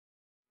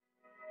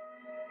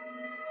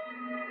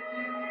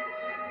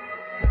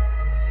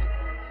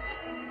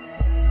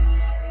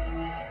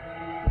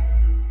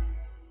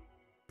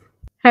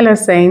Hello,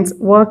 Saints.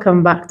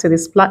 Welcome back to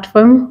this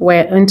platform.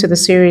 We're into the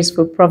series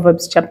for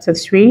Proverbs chapter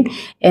 3.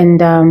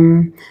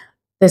 And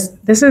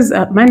this is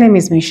my name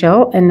is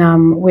Michelle,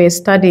 and we're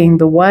studying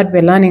the word.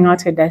 We're learning how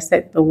to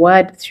dissect the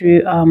word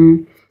through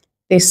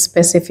this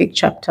specific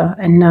chapter.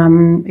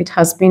 And it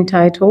has been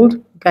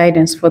titled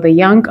Guidance for the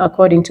Young,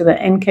 according to the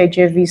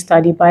NKJV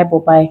Study Bible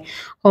by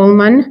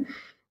Holman.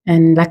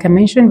 And like I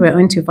mentioned, we're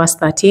on to verse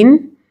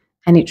 13,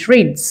 and it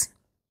reads,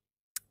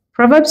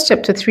 Proverbs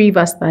chapter 3,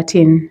 verse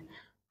 13.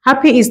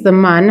 Happy is the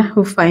man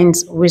who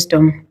finds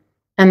wisdom,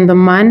 and the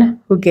man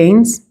who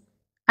gains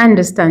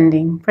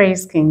understanding.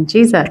 Praise King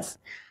Jesus.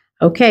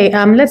 Okay,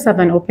 let's have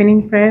an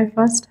opening prayer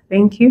first.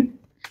 Thank you.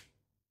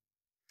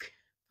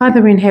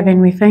 Father in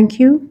heaven, we thank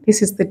you.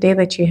 This is the day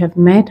that you have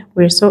made.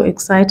 We're so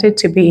excited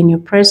to be in your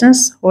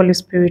presence. Holy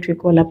Spirit, we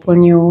call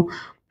upon your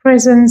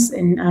presence.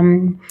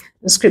 And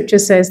the scripture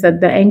says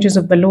that the angels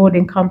of the Lord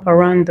encamp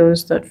around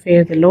those that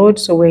fear the Lord.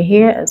 So we're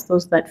here as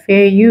those that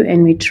fear you,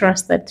 and we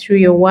trust that through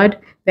your word,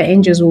 the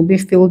angels will be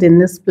filled in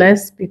this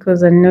place,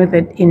 because I know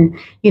that in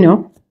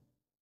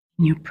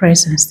your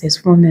presence, there's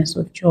fullness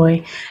of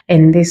joy.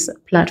 And this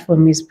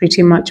platform is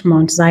pretty much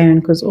Mount Zion,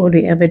 because all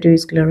we ever do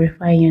is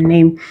glorify your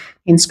name.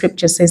 In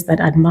scripture says that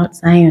at Mount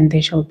Zion,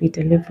 there shall be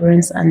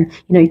deliverance. And,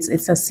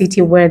 it's a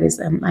city where there's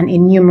an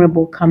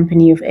innumerable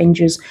company of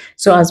angels.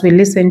 So as we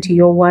listen to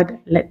your word,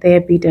 let there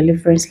be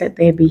deliverance, let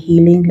there be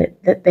healing,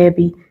 let there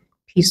be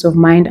peace of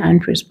mind and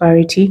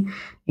prosperity.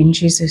 In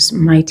Jesus'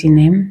 mighty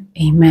name,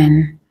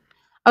 amen.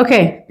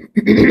 Okay.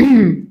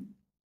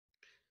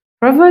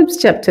 Proverbs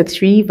chapter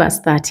 3,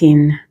 verse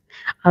 13.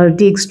 I'll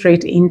dig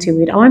straight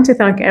into it. I want to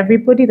thank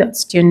everybody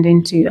that's tuned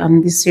into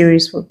this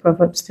series for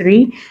Proverbs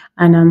 3.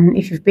 And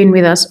if you've been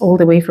with us all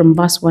the way from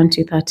verse 1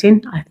 to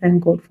 13, I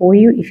thank God for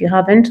you. If you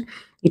haven't,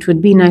 it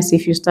would be nice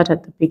if you start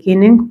at the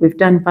beginning. We've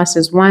done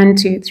verses 1,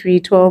 2,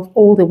 3, 12,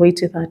 all the way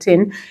to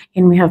 13,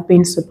 and we have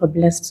been super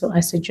blessed. So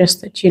I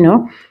suggest that,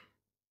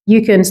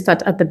 you can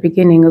start at the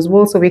beginning as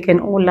well, so we can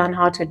all learn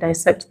how to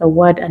dissect the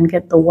word and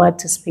get the word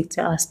to speak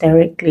to us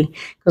directly.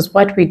 Because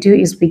what we do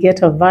is we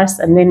get a verse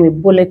and then we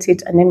bullet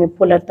it, and then we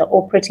pull out the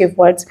operative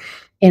words.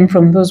 And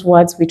from those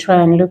words, we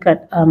try and look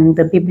at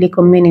the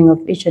biblical meaning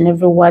of each and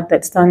every word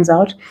that stands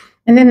out.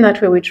 And then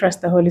that way we trust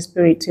the Holy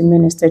Spirit to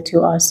minister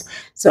to us.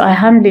 So I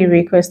humbly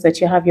request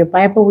that you have your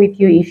Bible with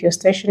you if you're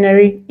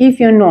stationary. If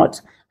you're not,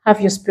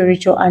 have your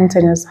spiritual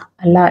antennas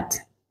alert,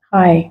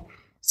 high,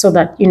 so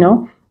that,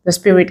 the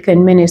Spirit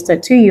can minister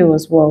to you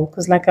as well.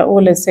 Because like I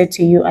always say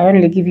to you, I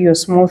only give you a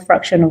small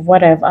fraction of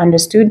what I've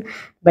understood,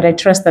 but I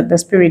trust that the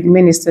Spirit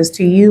ministers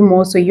to you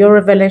more. So your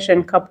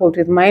revelation coupled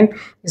with mine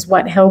is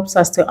what helps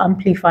us to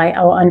amplify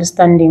our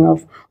understanding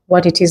of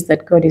what it is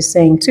that God is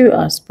saying to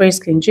us. Praise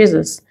King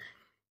Jesus.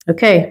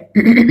 Okay.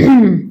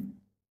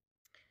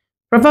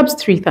 Proverbs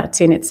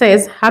 3:13, it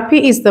says,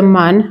 happy is the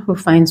man who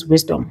finds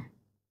wisdom,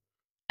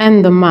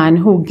 and the man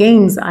who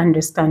gains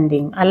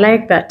understanding. I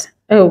like that.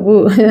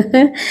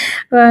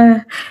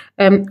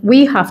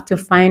 We have to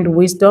find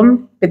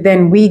wisdom, but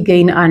then we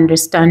gain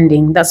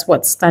understanding. That's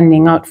what's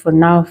standing out for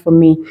now for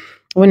me.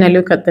 When I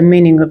look at the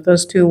meaning of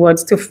those two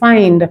words, to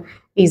find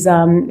is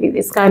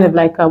it's kind of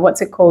like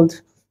what's it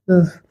called?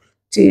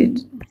 To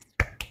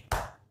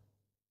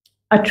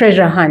a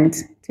treasure hunt.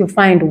 To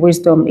find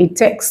wisdom, it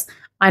takes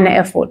an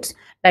effort.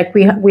 Like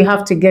we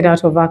have to get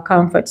out of our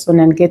comfort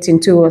zone and get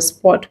into a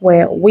spot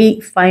where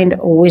we find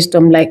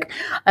wisdom. Like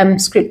a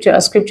scripture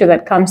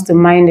that comes to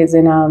mind is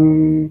in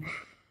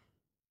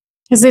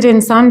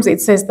Psalms? It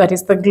says that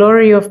it's the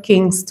glory of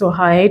kings to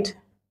hide,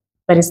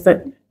 but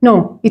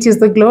it is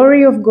the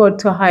glory of God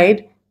to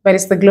hide, but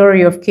it's the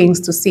glory of kings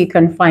to seek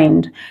and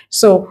find.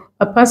 So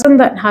a person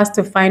that has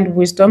to find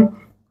wisdom,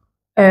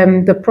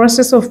 the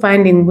process of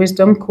finding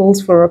wisdom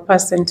calls for a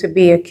person to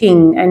be a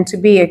king, and to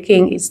be a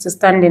king is to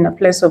stand in a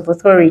place of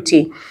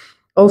authority.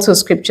 Also,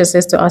 scripture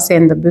says to us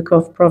in the book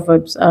of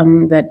Proverbs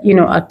that,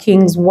 a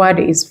king's word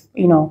is,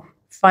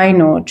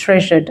 fine or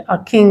treasured. A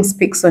king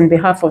speaks on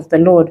behalf of the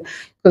Lord,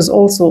 because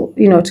also,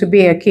 to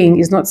be a king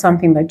is not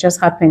something that just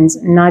happens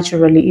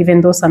naturally,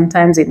 even though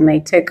sometimes it may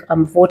take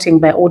voting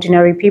by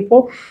ordinary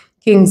people.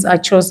 Kings are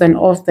chosen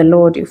of the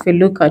Lord. If we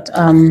look at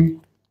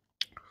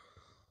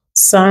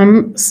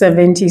Psalm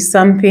 70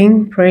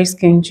 something, praise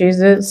King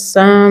Jesus,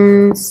 the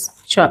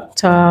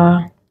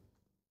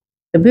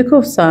book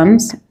of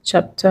Psalms,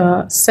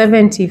 chapter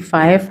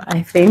 75,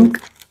 I think,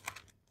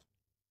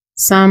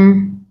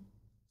 Psalm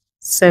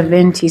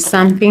 70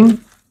 something,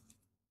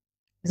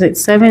 is it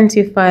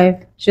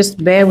 75?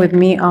 Just bear with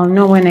me, I'll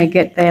know when I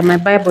get there. My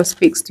Bible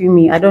speaks to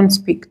me, I don't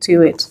speak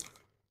to it.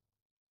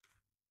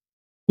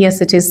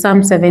 Yes, it is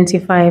Psalm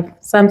 75.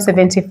 Psalm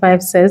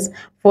 75 says,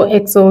 for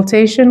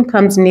exaltation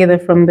comes neither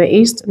from the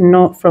east,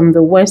 nor from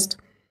the west,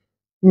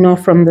 nor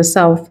from the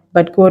south,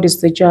 but God is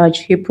the judge.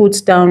 He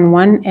puts down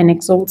one and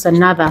exalts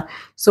another.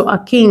 So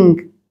a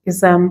king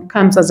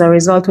comes as a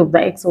result of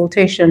the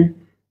exaltation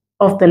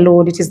of the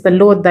Lord. It is the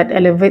Lord that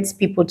elevates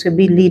people to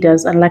be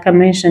leaders. And like I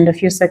mentioned a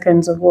few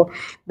seconds ago,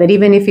 that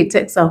even if it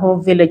takes a whole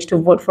village to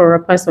vote for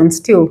a person,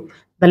 still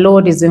the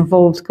Lord is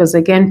involved, because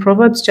again,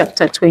 Proverbs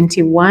chapter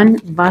 21,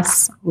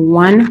 verse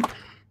 1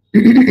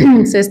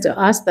 says to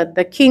us that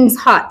the king's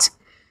heart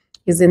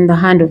is in the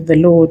hand of the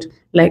Lord.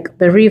 Like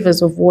the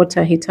rivers of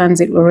water, he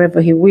turns it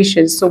wherever he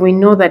wishes. So we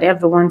know that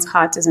everyone's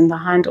heart is in the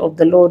hand of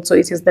the Lord. So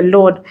it is the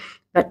Lord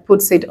that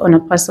puts it on a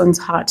person's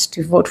heart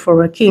to vote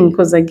for a king,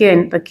 because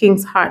again, the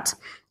king's heart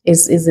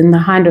is in the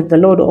hand of the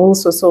Lord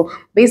also. So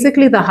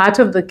basically, the heart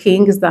of the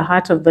king is the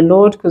heart of the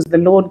Lord, because the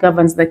Lord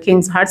governs the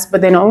king's hearts.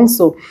 But then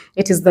also,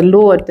 it is the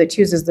Lord that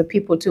chooses the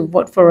people to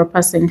vote for a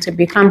person to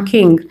become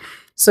king.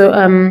 So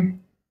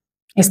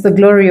it's the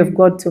glory of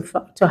God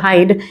to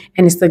hide,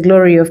 and it's the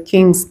glory of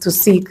kings to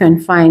seek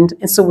and find.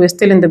 And so we're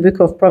still in the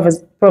book of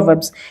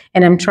Proverbs,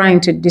 and I'm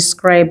trying to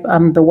describe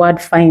the word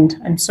find.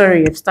 I'm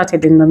sorry, I've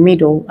started in the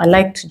middle. I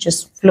like to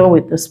just flow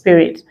with the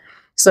Spirit.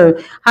 So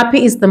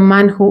happy is the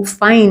man who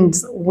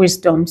finds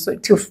wisdom. So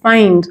to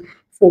find,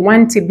 for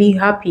one to be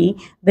happy,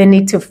 they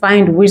need to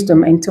find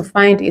wisdom, and to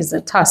find is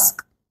a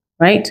task,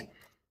 right?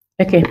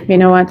 Okay, you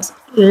know what?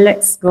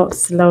 Let's go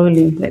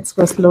slowly. Let's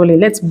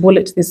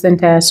bullet this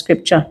entire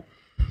scripture.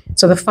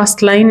 So the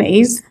first line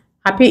is,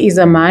 happy is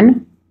a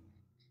man.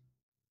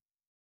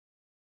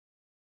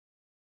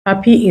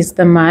 Happy is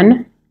the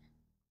man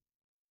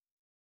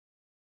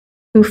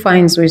who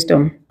finds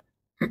wisdom.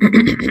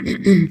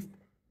 Who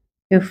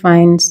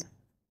finds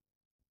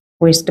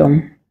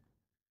wisdom.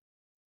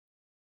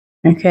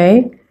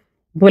 Okay.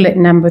 Bullet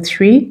number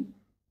 3.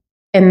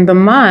 And the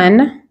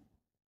man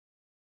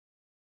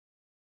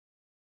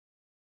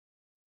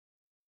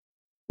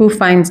who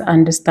finds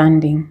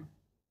understanding.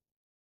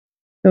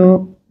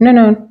 So,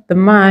 the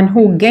man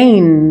who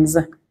gains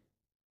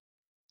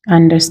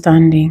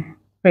understanding.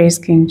 Praise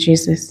King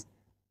Jesus.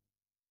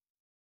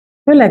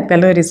 I feel like the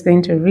Lord is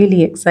going to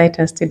really excite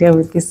us today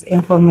with this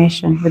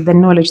information, with the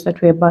knowledge that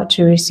we're about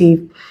to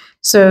receive.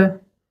 So,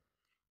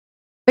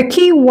 the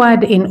key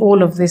word in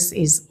all of this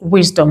is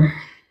wisdom.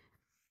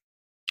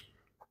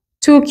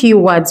 2 key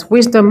words,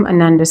 wisdom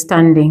and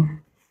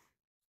understanding.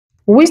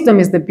 Wisdom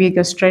is the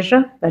biggest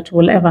treasure that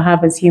we'll ever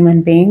have as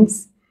human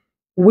beings.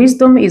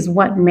 Wisdom is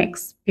what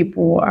makes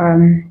people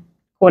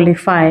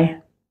qualify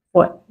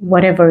for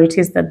whatever it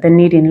is that they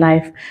need in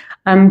life.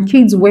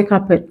 Kids wake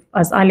up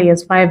as early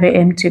as 5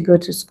 a.m. to go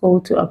to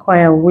school to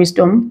acquire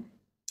wisdom,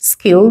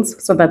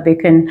 skills, so that they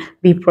can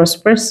be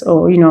prosperous,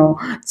 or,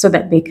 so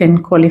that they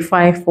can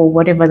qualify for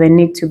whatever they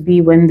need to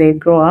be when they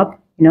grow up,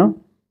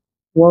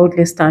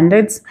 worldly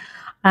standards.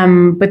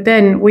 But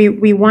then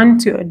we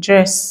want to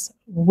address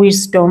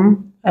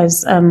wisdom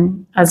as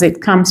it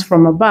comes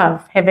from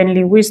above,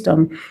 heavenly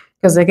wisdom.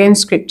 Because again,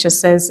 scripture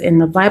says in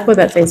the Bible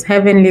that there's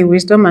heavenly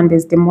wisdom and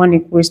there's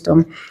demonic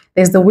wisdom.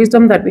 There's the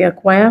wisdom that we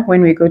acquire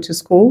when we go to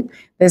school.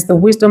 There's the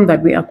wisdom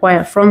that we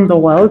acquire from the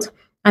world.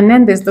 And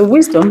then there's the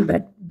wisdom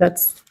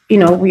that's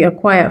we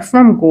acquire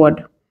from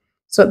God.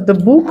 So the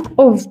book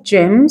of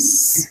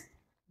James,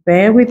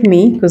 bear with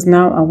me, because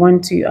now I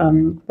want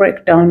to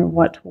break down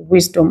what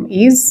wisdom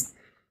is.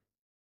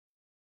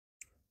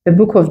 The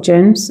book of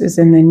James is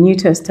in the New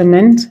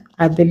Testament.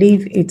 I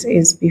believe it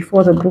is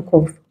before the book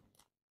of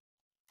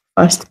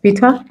 1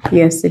 Peter.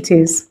 Yes, it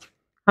is.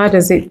 How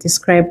does it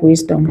describe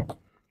wisdom?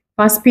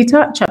 1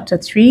 Peter chapter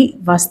 3,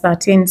 verse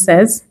 13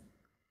 says,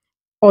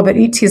 or that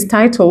it is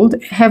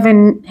titled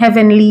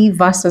Heavenly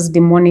versus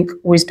Demonic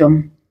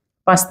Wisdom.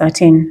 Verse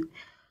 13.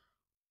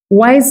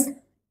 Who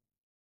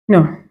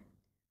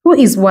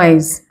is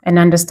wise and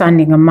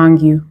understanding among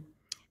you?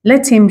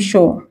 Let him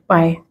show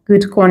by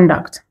good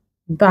conduct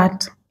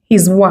that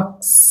his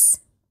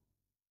works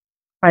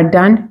are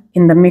done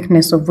in the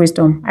meekness of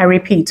wisdom. I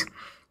repeat,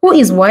 who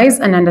is wise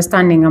and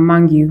understanding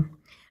among you?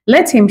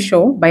 Let him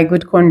show by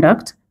good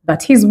conduct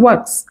that his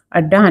works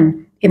are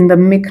done in the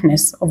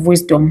meekness of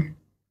wisdom.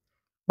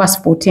 Verse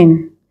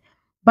 14.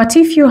 But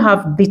if you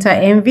have bitter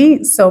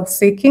envy,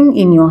 self-seeking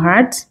in your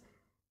heart,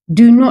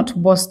 do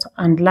not boast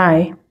and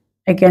lie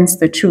against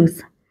the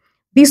truth.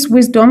 This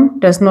wisdom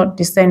does not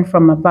descend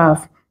from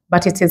above,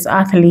 but it is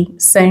earthly,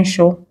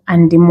 sensual,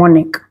 and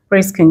demonic.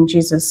 Praise King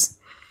Jesus.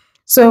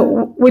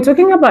 So we're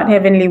talking about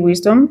heavenly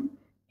wisdom.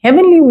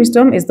 Heavenly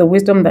wisdom is the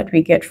wisdom that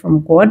we get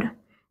from God.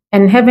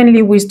 And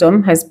heavenly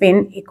wisdom has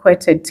been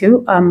equated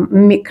to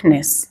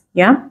meekness.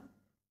 Yeah?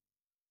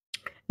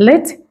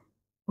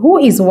 Who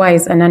is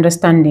wise and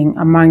understanding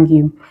among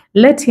you?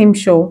 Let him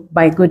show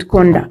by good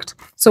conduct.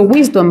 So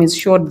wisdom is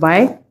showed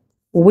by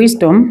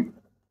wisdom.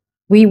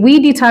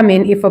 We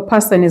determine if a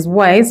person is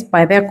wise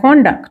by their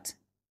conduct.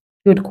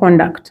 Good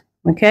conduct.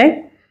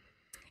 Okay?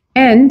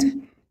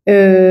 And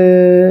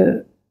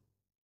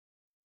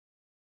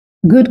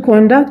good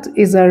conduct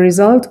is a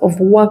result of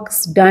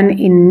works done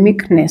in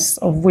meekness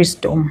of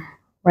wisdom,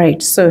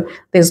 right? So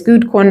there's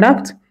good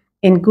conduct,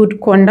 and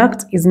good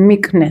conduct is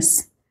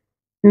meekness.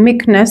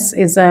 Meekness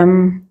is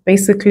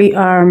basically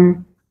a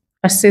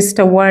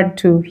sister word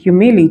to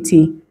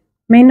humility.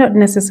 May not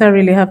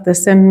necessarily have the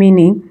same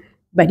meaning,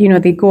 but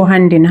they go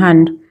hand in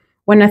hand.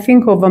 When I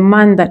think of a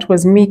man that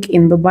was meek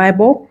in the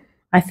Bible,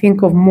 I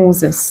think of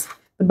Moses.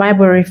 The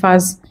Bible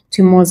refers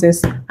to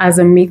Moses as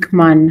a meek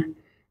man.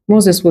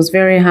 Moses was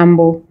very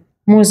humble.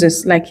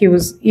 Moses, like he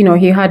was,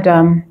 he had,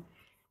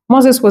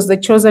 Moses was the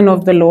chosen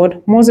of the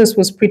Lord. Moses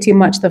was pretty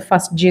much the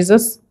first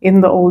Jesus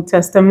in the Old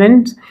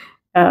Testament.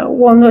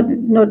 Well,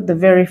 not the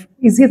very,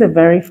 is he the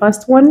very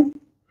first one?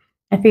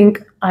 I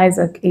think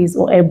Isaac is,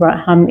 or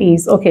Abraham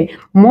is. Okay,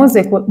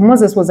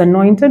 Moses was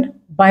anointed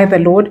by the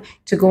Lord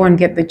to go and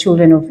get the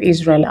children of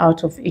Israel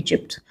out of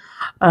Egypt.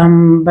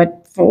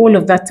 But for all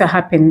of that to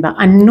happen, the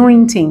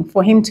anointing,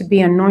 for him to be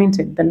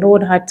anointed, the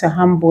Lord had to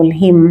humble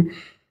him,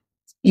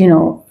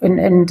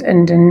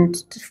 and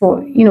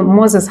for,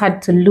 Moses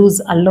had to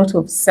lose a lot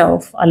of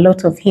self, a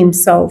lot of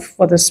himself,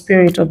 for the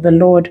Spirit of the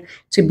Lord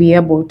to be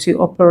able to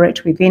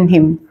operate within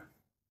him.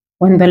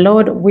 When the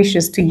Lord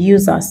wishes to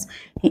use us,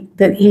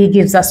 He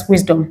gives us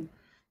wisdom.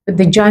 But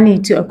the journey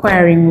to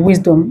acquiring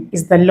wisdom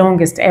is the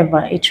longest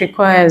ever. It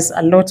requires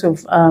a lot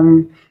of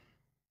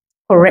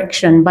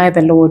correction by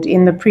the Lord.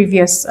 In the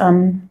previous,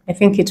 I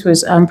think it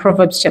was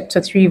Proverbs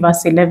chapter 3,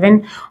 verse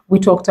 11, we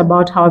talked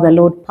about how the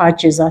Lord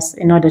purges us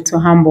in order to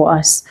humble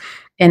us.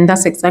 And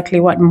that's exactly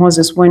what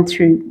Moses went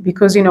through.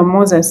 Because,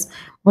 Moses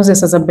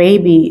as a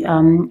baby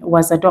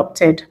was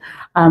adopted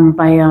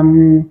by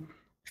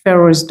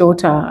Pharaoh's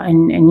daughter,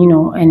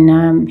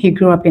 and he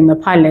grew up in the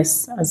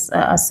palace as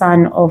a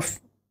son of,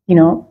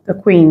 the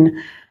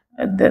queen,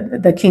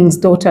 the king's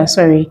daughter,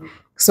 sorry.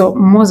 So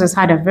Moses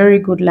had a very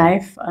good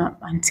life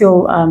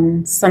until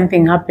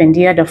something happened.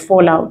 He had a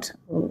fallout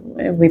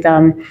with,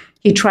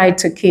 he tried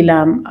to kill,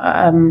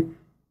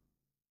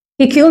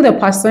 he killed a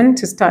person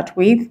to start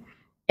with,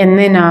 and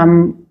then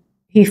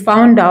he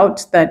found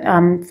out that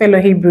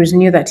fellow Hebrews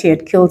knew that he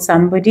had killed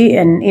somebody,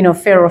 and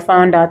Pharaoh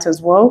found out as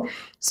well.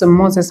 So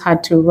Moses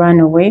had to run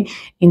away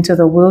into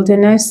the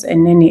wilderness,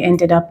 and then he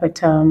ended up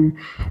at a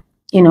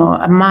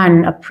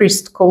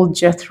priest called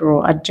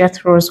Jethro, at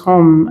Jethro's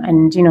home,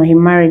 and he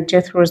married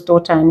Jethro's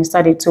daughter, and he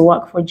started to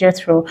work for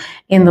Jethro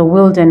in the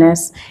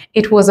wilderness.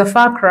 It was a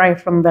far cry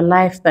from the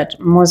life that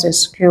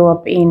Moses grew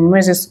up in.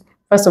 Moses,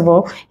 first of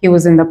all, he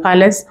was in the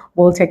palace,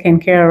 well taken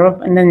care of,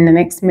 and then the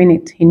next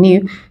minute he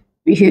knew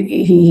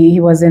he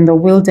was in the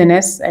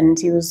wilderness, and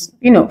he was,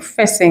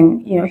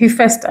 he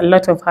faced a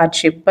lot of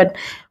hardship. But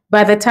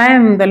by the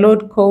time the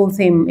Lord calls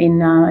him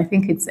in, I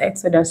think it's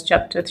Exodus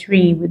chapter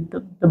 3, with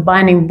the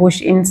burning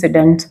bush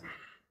incident,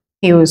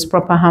 he was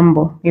proper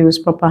humble. He was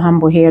proper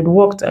humble. He had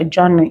walked a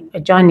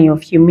journey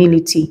of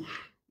humility,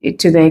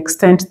 to the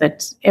extent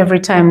that every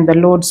time the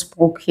Lord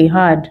spoke, he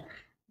heard,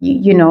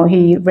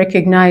 he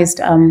recognized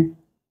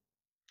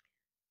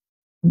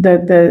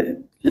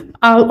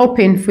I'll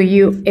open for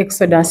you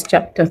Exodus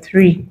chapter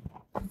 3.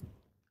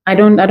 I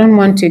don't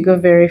want to go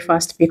very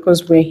fast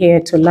because we're here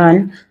to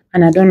learn,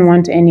 and I don't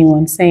want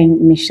anyone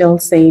saying Michelle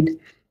said.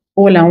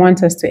 All I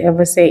want us to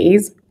ever say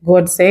is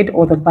God said,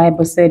 or the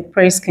Bible said.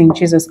 Praise King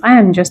Jesus. I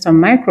am just a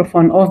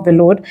microphone of the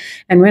Lord,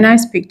 and when I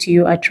speak to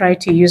you, I try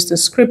to use the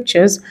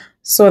scriptures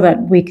so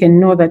that we can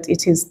know that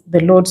it is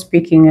the Lord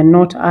speaking and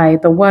not I.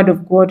 The word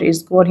of God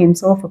is God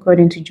himself,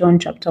 according to John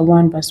chapter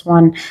 1, verse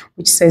 1,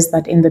 which says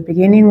that in the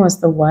beginning was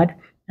the Word,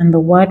 and the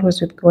Word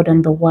was with God,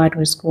 and the Word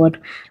was God.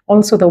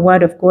 Also, the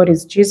Word of God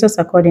is Jesus,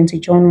 according to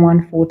John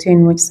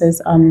 1:14, which says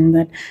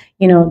that,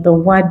 the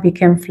Word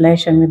became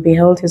flesh, and we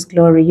beheld his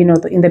glory.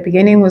 In the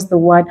beginning was the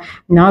Word.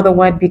 Now the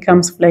Word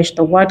becomes flesh.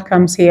 The Word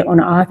comes here on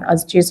earth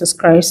as Jesus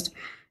Christ.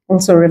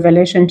 Also,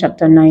 Revelation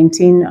chapter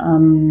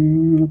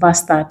 19,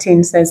 verse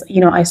 13 says,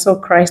 I saw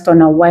Christ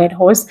on a white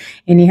horse,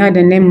 and he had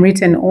a name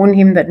written on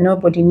him that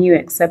nobody knew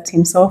except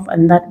himself,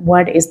 and that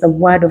word is the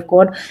Word of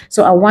God.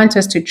 So I want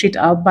us to treat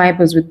our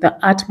Bibles with the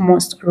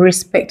utmost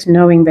respect,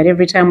 knowing that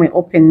every time we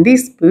open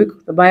this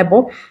book, the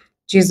Bible,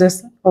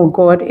 Jesus, or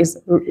God, is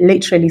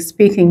literally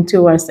speaking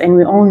to us. And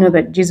we all know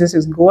that Jesus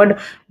is God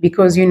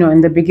because, in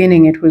the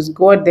beginning it was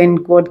God, then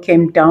God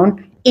came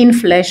down in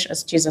flesh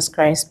as Jesus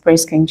Christ.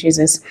 Praise King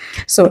Jesus.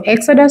 So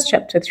Exodus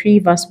chapter 3,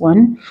 verse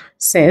 1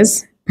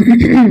 says,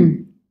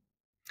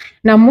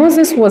 Now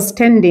Moses was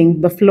tending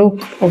the flock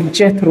of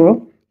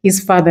Jethro, his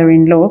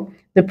father-in-law,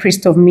 the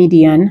priest of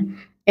Midian,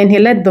 and he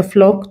led the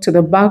flock to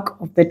the back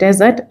of the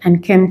desert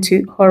and came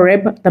to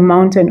Horeb, the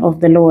mountain of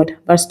the Lord.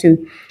 Verse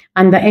 2,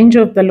 And the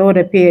angel of the Lord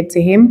appeared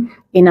to him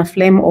in a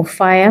flame of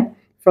fire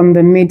from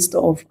the midst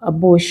of a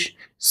bush.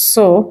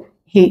 So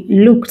he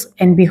looked,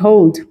 and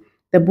behold,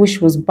 the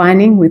bush was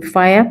burning with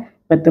fire,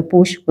 but the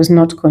bush was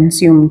not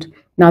consumed.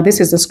 Now, this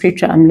is the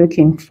scripture I'm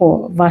looking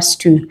for, verse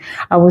 2.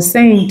 I was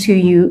saying to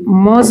you,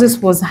 Moses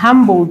was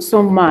humbled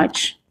so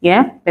much,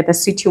 by the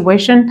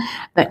situation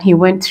that he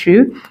went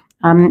through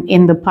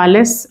in the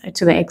palace,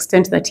 to the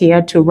extent that he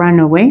had to run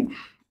away.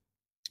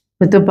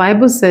 But the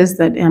Bible says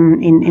that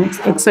in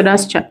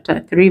Exodus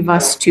chapter 3,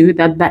 verse 2,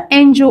 that the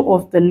angel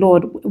of the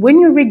Lord, when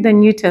you read the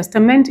New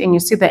Testament and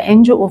you see the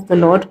angel of the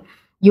Lord,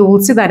 you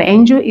will see that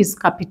angel is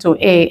capital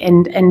A,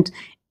 and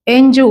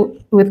angel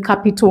with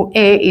capital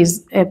A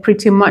is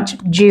pretty much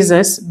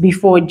Jesus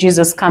before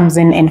Jesus comes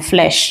in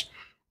flesh.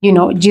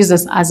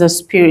 Jesus as a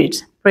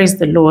spirit. Praise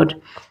the Lord.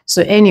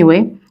 So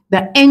anyway,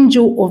 The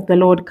angel of the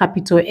Lord,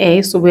 capital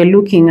A. So we're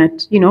looking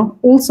at,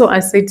 also I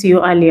said to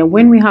you earlier,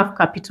 when we have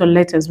capital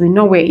letters, we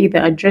know we're either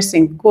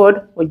addressing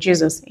God or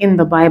Jesus in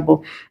the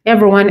Bible.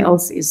 Everyone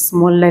else is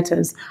small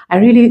letters. I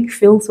really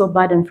feel so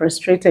bad and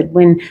frustrated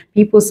when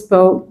people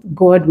spell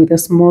God with a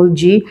small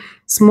g.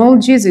 Small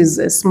g's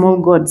is small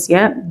gods,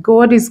 yeah?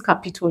 God is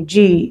capital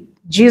G.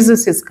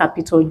 Jesus is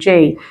capital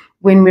J.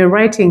 When we're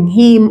writing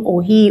him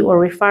or he or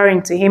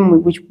referring to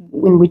him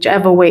in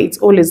whichever way, it's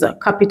always a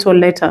capital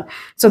letter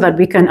so that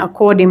we can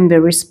accord him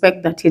the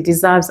respect that he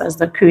deserves as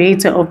the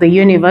creator of the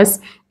universe,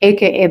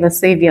 aka the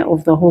savior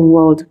of the whole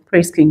world.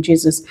 Praise King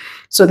Jesus.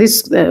 So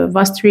this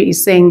verse 3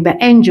 is saying, the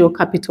angel,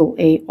 capital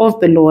A, of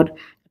the Lord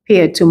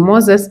appeared to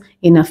Moses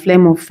in a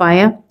flame of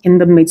fire in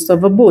the midst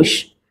of a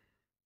bush.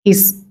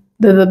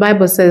 The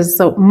Bible says,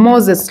 so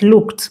Moses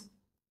looked,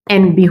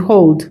 and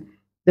behold,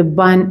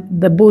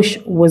 the bush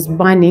was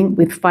burning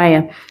with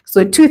fire.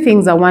 So two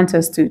things I want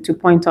us to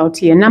point out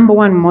here. Number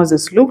one,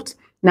 Moses looked.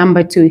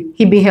 Number two,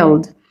 he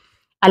beheld.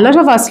 A lot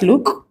of us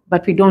look,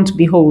 but we don't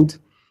behold.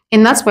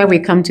 And that's why we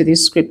come to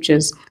these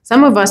scriptures.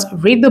 Some of us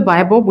read the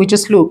Bible, we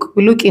just look.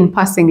 We look in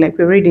passing like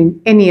we're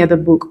reading any other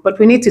book, but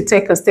we need to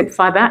take a step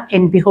further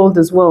and behold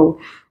as well.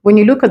 When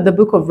you look at the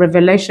book of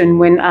Revelation,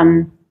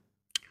 when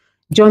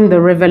John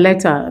the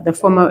Revelator, the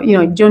former,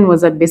 John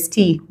was a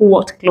bestie who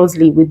worked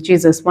closely with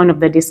Jesus, one of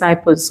the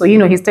disciples. So,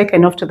 he's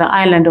taken off to the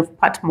island of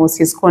Patmos.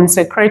 He's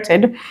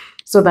consecrated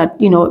so that,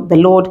 the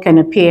Lord can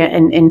appear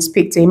and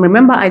speak to him.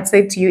 Remember, I'd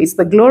said to you, it's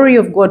the glory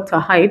of God to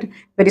hide,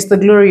 but it's the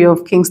glory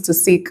of kings to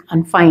seek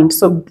and find.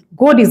 So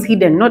God is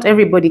hidden. Not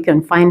everybody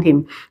can find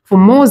him. For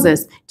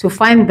Moses to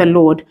find the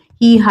Lord,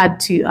 he had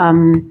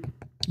to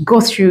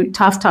go through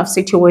tough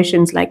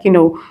situations. Like,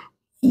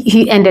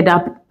 he ended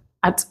up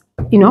at,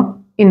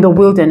 in the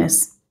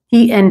wilderness.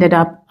 He ended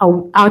up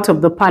out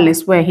of the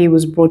palace where he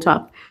was brought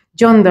up.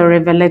 John the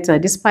Revelator,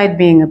 despite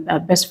being a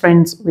best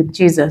friends with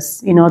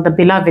Jesus, the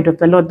beloved of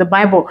the Lord, the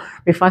Bible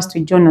refers to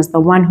John as the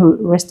one who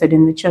rested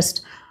in the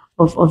chest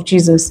of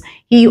Jesus.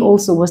 He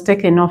also was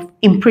taken off,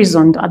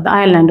 imprisoned at the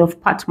island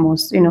of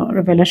Patmos.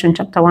 Revelation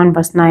chapter 1,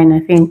 verse 9, I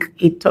think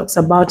it talks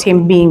about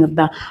him being at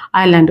the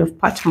island of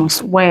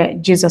Patmos where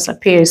Jesus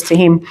appears to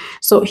him.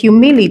 So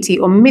humility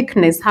or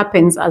meekness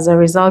happens as a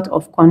result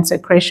of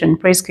consecration.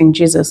 Praise King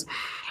Jesus.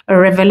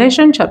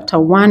 Revelation chapter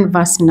 1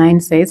 verse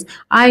 9 says,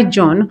 I,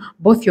 John,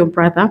 both your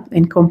brother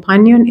and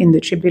companion in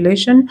the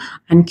tribulation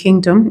and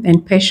kingdom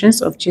and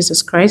patience of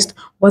Jesus Christ,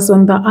 was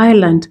on the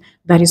island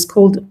that is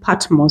called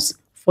Patmos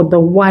for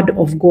the word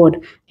of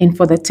God and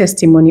for the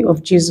testimony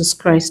of Jesus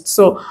Christ.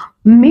 So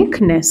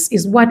meekness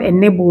is what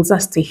enables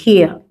us to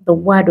hear the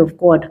word of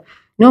God.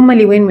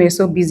 Normally, when we're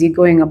so busy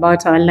going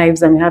about our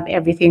lives and we have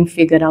everything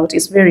figured out,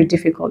 it's very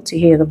difficult to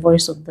hear the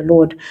voice of the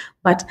Lord.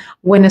 But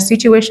when a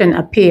situation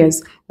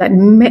appears that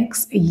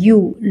makes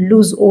you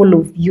lose all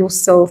of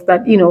yourself,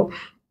 that,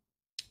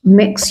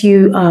 makes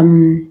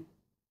you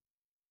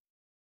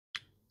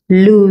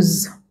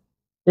lose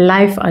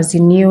life as you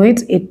knew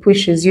it, it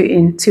pushes you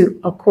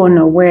into a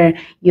corner where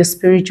your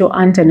spiritual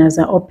antennas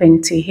are open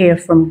to hear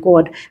from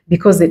God,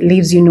 because it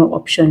leaves you no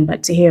option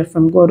but to hear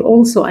from God.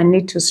 Also, I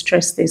need to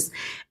stress this.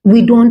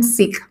 We don't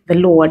seek the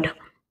Lord.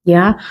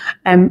 Yeah.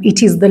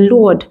 It is the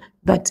Lord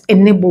that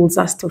enables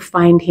us to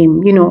find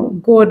him.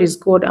 God is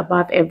God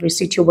above every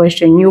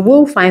situation. You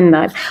will find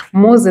that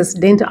Moses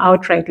didn't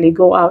outrightly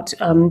go out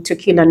to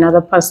kill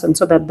another person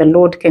so that the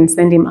Lord can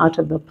send him out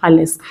of the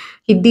palace.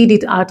 He did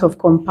it out of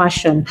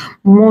compassion.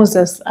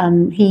 Moses,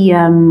 he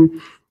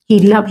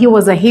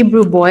was a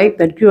Hebrew boy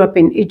that grew up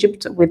in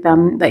Egypt with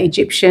the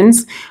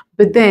Egyptians.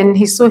 But then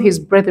he saw his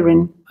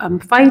brethren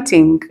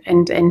fighting,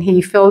 and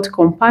he felt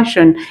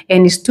compassion,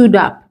 and he stood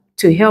up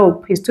to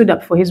help. He stood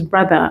up for his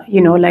brother,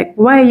 like,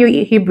 why are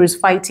you Hebrews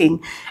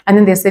fighting? And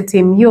then they said to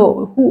him,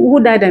 who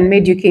died and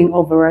made you king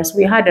over us?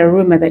 We had a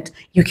rumor that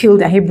you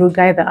killed a Hebrew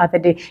guy the other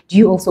day. Do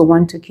you also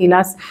want to kill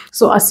us?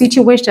 So a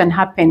situation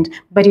happened,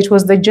 but it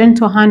was the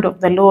gentle hand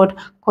of the Lord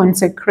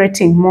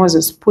consecrating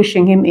Moses,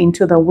 pushing him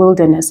into the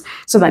wilderness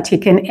so that he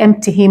can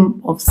empty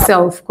him of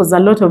self. Because a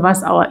lot of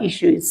us, our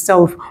issue is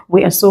self.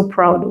 We are so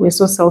proud. We're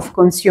so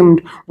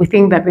self-consumed. We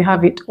think that we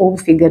have it all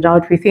figured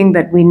out. We think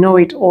that we know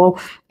it all.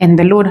 And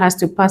the Lord has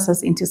to pass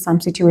us into some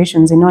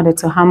situations in order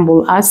to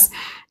humble us.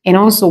 And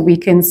also we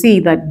can see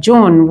that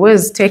John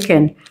was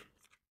taken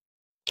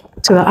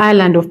to the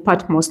island of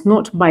Patmos,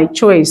 not by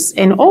choice.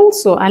 And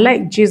also, I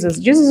like Jesus.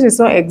 Jesus is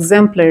so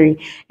exemplary.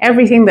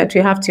 Everything that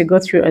we have to go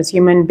through as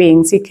human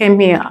beings, he came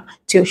here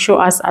to show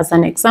us as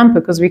an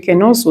example, because we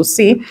can also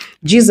see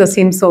Jesus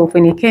himself,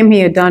 when he came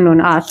here down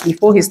on earth,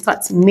 before he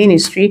starts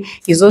ministry,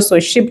 he's also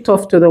shipped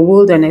off to the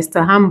wilderness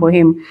to humble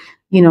him,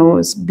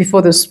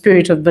 before the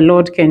Spirit of the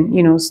Lord can,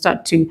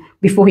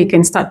 before he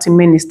can start to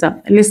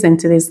minister. Listen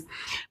to this.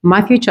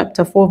 Matthew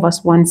chapter 4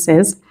 verse 1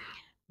 says,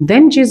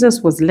 then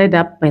Jesus was led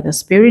up by the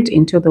Spirit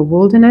into the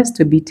wilderness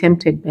to be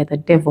tempted by the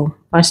devil.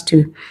 Verse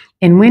 2.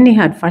 And when he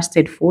had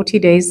fasted 40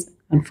 days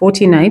and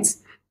 40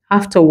 nights,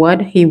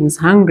 afterward he was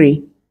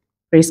hungry.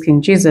 Praise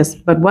King Jesus.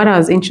 But what I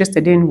was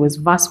interested in was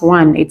verse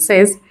 1. It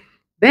says,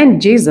 then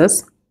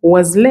Jesus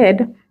was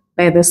led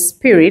by the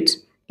Spirit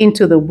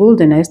into the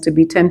wilderness to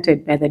be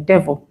tempted by the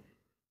devil.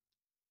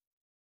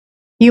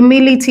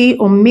 Humility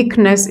or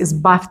meekness is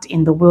birthed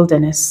in the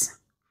wilderness.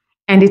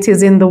 And it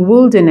is in the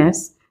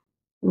wilderness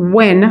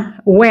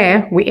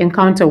where we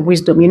encounter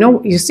wisdom.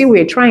 You see,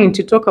 we're trying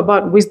to talk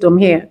about wisdom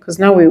here because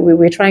now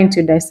we're trying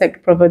to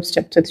dissect Proverbs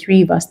chapter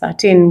 3, verse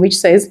 13, which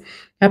says,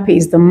 happy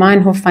is the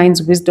man who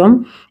finds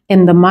wisdom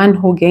and the man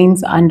who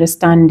gains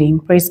understanding.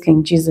 Praise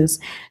King Jesus.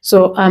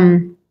 So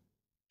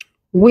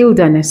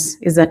wilderness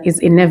is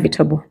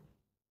inevitable.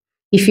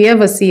 If you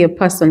ever see a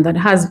person that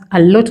has a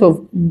lot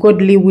of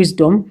godly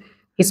wisdom,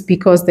 it's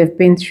because they've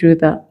been through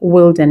the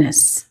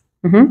wilderness.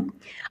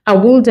 A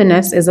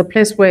wilderness is a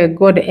place where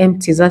God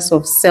empties us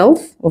of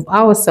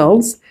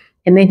ourselves,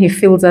 and then he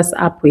fills us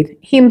up with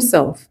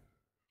himself.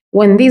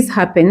 When this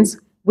happens,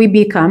 we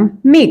become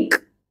meek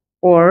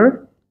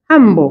or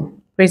humble.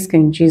 Praise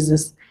King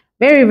Jesus.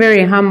 Very,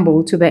 very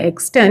humble to the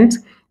extent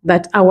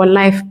that our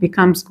life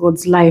becomes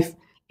God's life.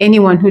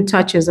 Anyone who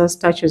touches us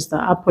touches the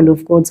apple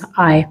of God's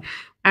eye.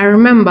 I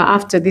remember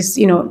after this,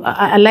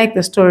 I like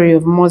the story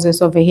of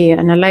Moses over here,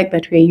 and I like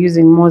that we're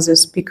using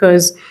Moses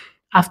because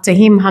after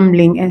him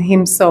humbling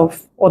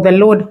himself, or the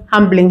Lord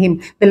humbling him,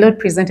 the Lord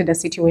presented a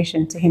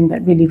situation to him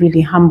that really,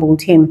 really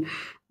humbled him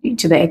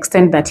to the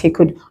extent that he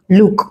could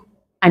look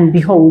and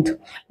behold,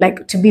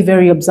 like to be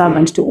very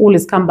observant, to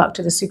always come back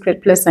to the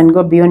secret place and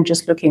go beyond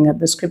just looking at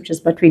the scriptures,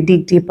 but we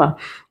dig deeper.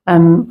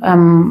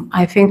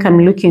 I think I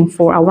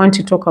want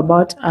to talk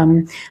about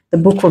the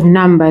book of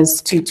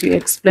Numbers to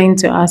explain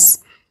to us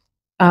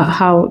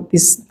how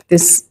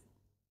this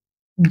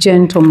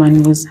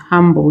gentleman was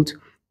humbled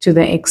to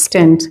the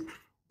extent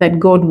that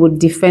God would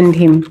defend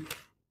him.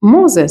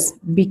 Moses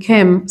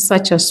became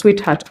such a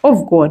sweetheart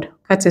of God,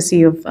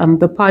 courtesy of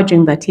the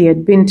purging that he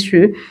had been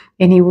through,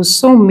 and he was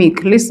so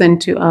meek. Listen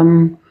to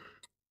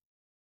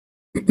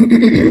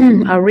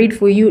I'll read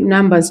for you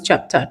Numbers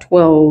chapter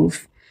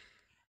 12.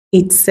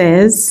 It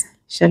says,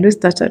 shall we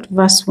start at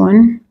verse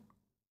 1?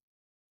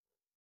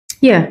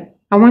 Yeah,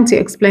 I want to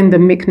explain the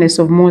meekness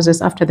of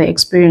Moses after the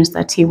experience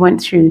that he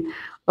went through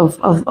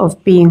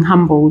of being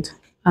humbled.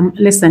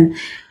 Listen,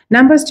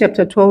 Numbers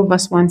chapter 12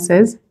 verse 1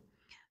 says,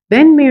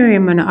 then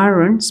Miriam and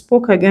Aaron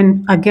spoke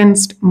again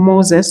against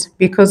Moses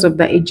because of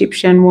the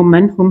Egyptian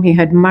woman whom he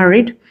had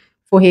married,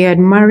 for he had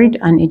married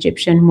an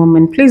Egyptian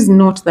woman. Please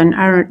note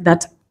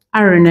that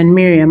Aaron and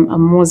Miriam are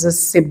Moses'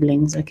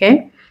 siblings,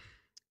 okay?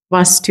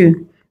 Verse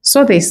 2,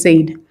 so they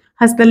said,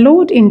 has the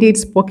Lord indeed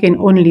spoken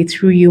only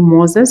through you,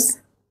 Moses?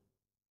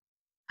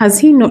 Has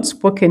he not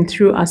spoken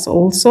through us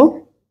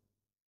also?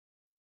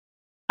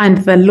 And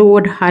the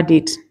Lord heard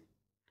it.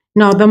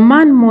 Now the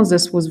man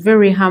Moses was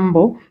very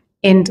humble,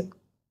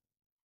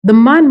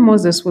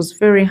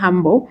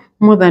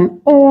 more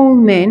than all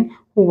men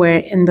who were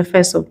in the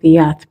face of the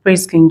earth.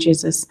 Praise King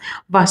Jesus.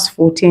 Verse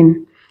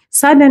 14.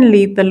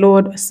 Suddenly the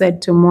Lord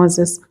said to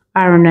Moses,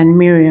 Aaron, and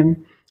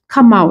Miriam,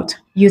 come out,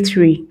 you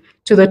three,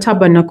 to the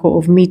tabernacle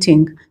of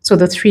meeting. So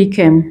the three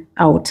came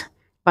out.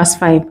 Verse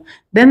 5.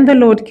 Then the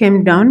Lord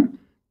came down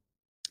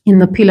in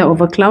the pillar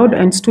of a cloud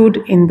and stood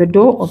in the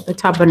door of the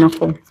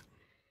tabernacle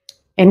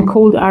and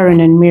called Aaron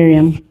and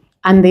Miriam,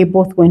 and they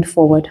both went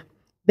forward.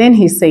 Then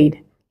he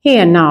said,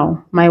 hear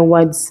now my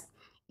words.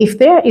 If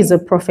there is a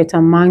prophet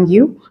among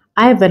you,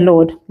 I, the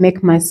Lord,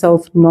 make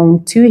myself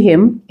known to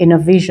him in a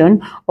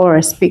vision, or I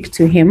speak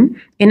to him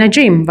in a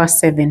dream. Verse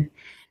 7.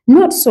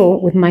 Not so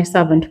with my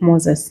servant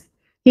Moses.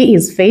 He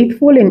is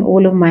faithful in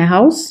all of my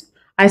house.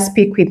 I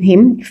speak with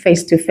him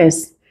face to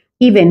face,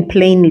 even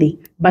plainly,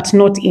 but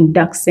not in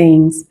dark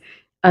sayings,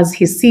 as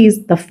he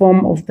sees the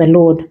form of the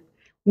Lord.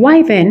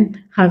 Why then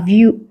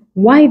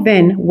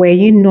were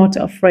you not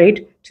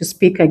afraid to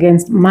speak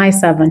against my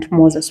servant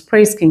Moses?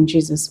 Praise King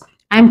Jesus.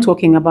 I'm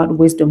talking about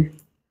wisdom.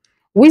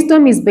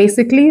 Wisdom is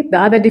basically, the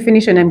other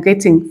definition I'm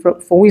getting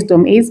for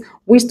wisdom is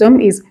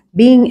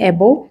being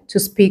able to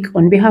speak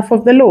on behalf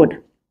of the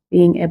Lord.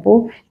 Being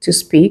able to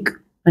speak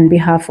on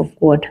behalf of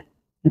God.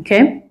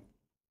 Okay?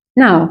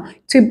 Now,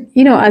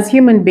 as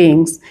human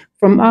beings,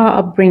 from our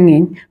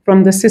upbringing,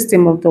 from the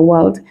system of the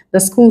world, the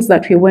schools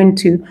that we went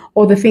to,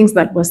 or the things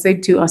that were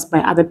said to us by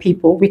other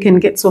people, we can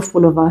get so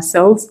full of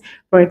ourselves.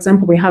 For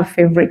example, we have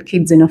favorite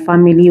kids in a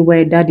family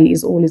where daddy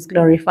is always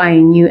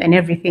glorifying you, and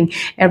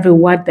every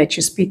word that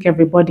you speak,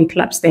 everybody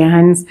claps their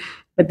hands.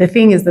 But the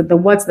thing is that the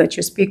words that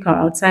you speak are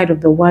outside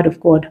of the word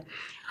of God.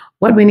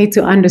 What we need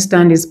to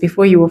understand is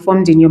before you were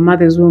formed in your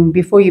mother's womb,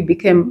 before you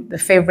became the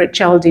favorite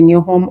child in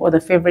your home or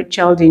the favorite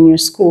child in your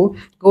school,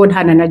 God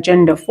had an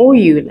agenda for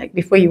you. Like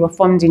before you were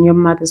formed in your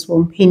mother's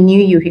womb, he knew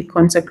you, he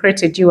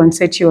consecrated you and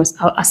set you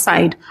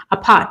aside,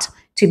 apart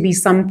to be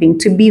something,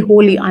 to be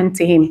holy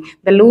unto him.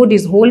 The Lord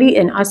is holy,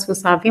 and us who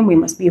serve him, we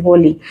must be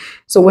holy.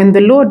 So when the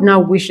Lord now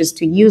wishes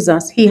to use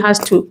us, he has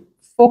to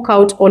fork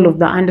out all of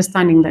the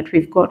understanding that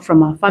we've got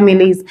from our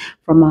families,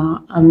 from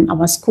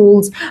our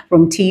schools,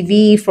 from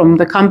TV, from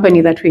the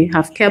company that we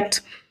have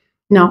kept.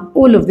 Now,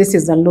 all of this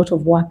is a lot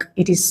of work.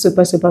 It is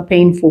super, super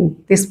painful.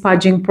 This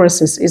purging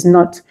process is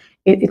not,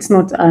 it's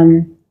not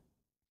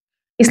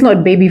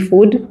baby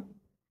food.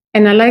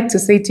 And I like to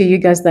say to you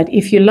guys that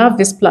if you love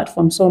this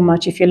platform so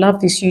much, if you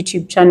love this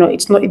YouTube channel,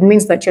 it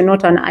means that you're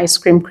not an ice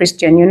cream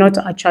Christian, you're not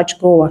a church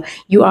goer.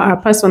 You are a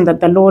person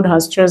that the Lord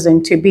has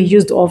chosen to be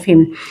used of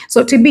him.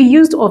 So to be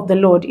used of the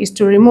Lord is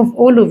to remove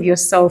all of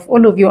yourself,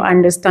 all of your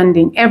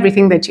understanding,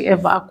 everything that you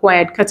ever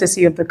acquired,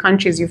 courtesy of the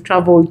countries you've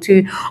traveled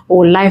to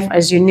or life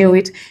as you knew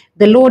it.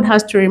 The Lord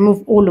has to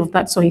remove all of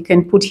that so he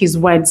can put his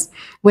words.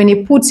 When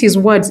he puts his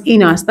words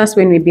in us, that's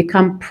when we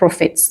become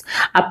prophets.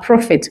 A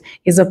prophet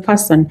is a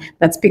person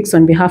that speaks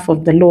on behalf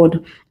of the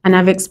Lord. And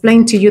I've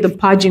explained to you the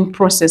purging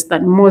process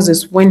that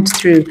Moses went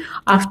through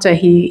after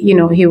he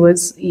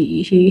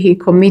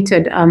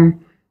committed,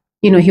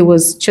 he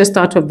was just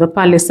out of the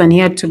palace and he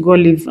had to go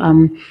live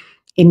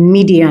in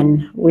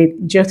Midian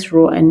with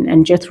Jethro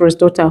and Jethro's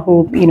daughter,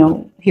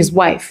 who, his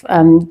wife,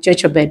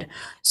 Jochebed.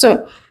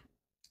 So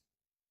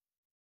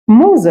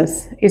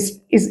Moses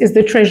is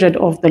the treasured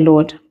of the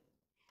Lord.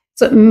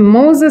 So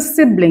Moses'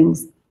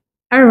 siblings,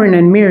 Aaron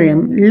and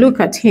Miriam,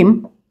 look at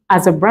him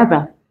as a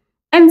brother.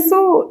 And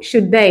so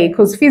should they,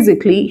 because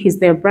physically he's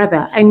their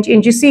brother. And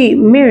you see,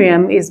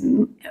 Miriam is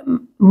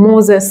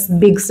Moses'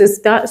 big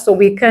sister, so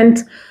we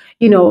can't,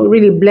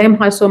 really blame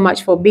her so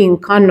much for being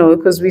carnal,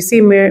 because we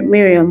see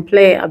Miriam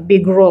play a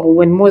big role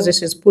when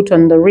Moses is put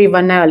on the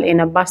river Nile in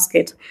a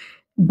basket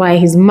by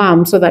his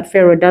mom so that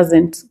Pharaoh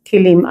doesn't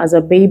kill him as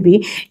a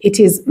baby. It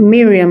is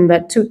Miriam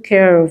that took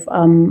care of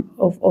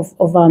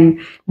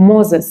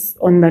Moses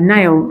on the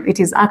Nile. It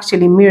is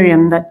actually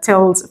Miriam that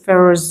tells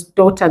Pharaoh's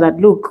daughter that,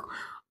 look,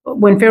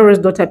 when Pharaoh's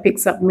daughter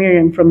picks up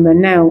Miriam from the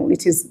Nile,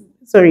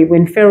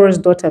 when Pharaoh's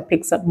daughter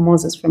picks up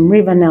Moses from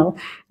River Nile,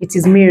 it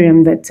is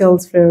Miriam that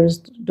tells Pharaoh's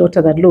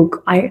daughter that,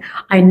 look, I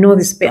know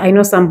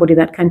somebody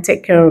that can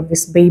take care of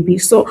this baby.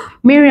 So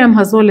Miriam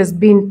has always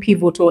been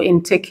pivotal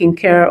in taking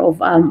care of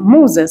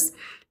Moses.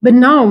 But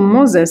now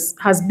Moses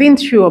has been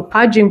through a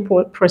purging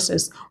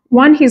process.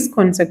 One, he's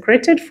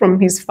consecrated from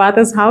his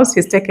father's house.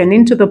 He's taken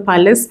into the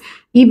palace,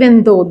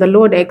 even though the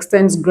Lord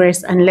extends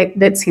grace and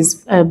lets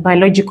his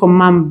biological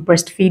mom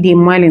breastfeed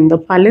him while in the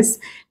palace,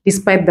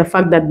 despite the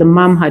fact that the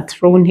mom had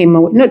put him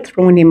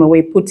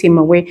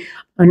away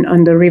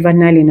on the river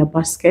Nile in a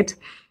basket.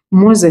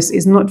 Moses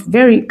is not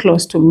very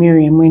close to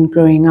Miriam when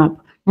growing up.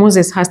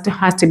 Moses has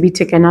to be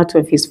taken out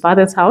of his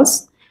father's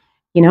house,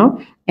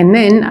 and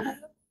then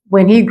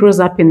when he grows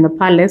up in the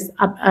palace,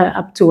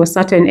 up to a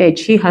certain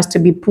age, he has to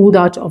be pulled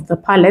out of the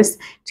palace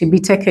to be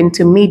taken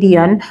to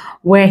Midian,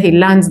 where he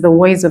learns the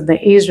ways of the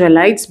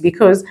Israelites,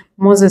 because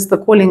Moses, the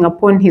calling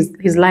upon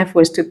his life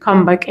was to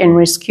come back and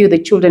rescue the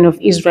children of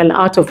Israel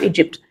out of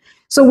Egypt.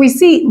 So we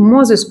see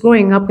Moses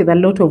growing up with a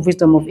lot of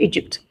wisdom of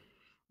Egypt.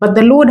 But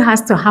the Lord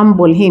has to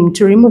humble him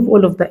to remove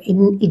all of the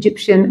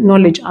Egyptian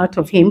knowledge out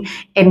of him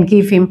and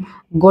give him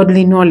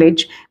godly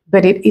knowledge.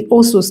 But it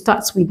also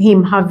starts with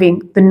him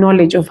having the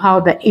knowledge of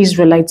how the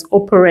Israelites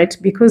operate,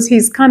 because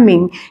he's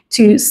coming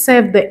to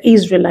save the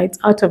Israelites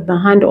out of the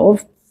hand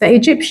of the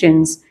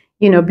Egyptians.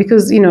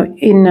 Because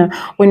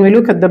when we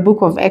look at the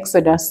book of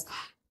Exodus,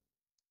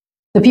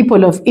 the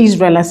people of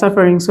Israel are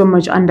suffering so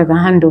much under the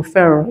hand of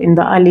Pharaoh in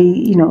the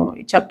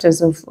early,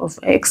 chapters of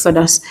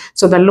Exodus.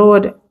 So the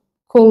Lord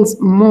calls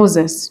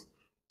Moses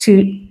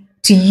to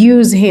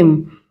use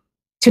him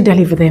to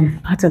deliver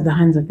them out of the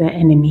hands of their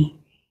enemy,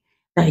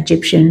 the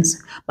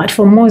Egyptians. But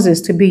for Moses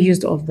to be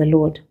used of the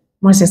Lord,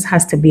 Moses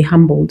has to be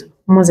humbled.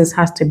 Moses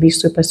has to be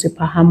super,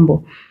 super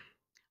humble.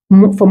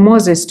 For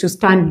Moses to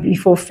stand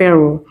before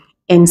Pharaoh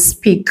and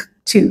speak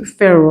to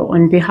Pharaoh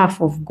on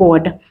behalf of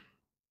God,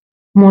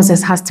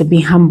 Moses has to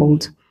be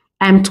humbled.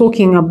 I'm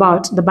talking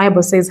about, the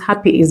Bible says,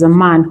 happy is a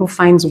man who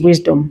finds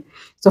wisdom.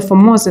 So for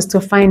Moses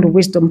to find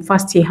wisdom,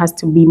 first he has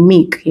to be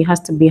meek. He has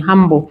to be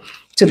humble,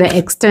 to the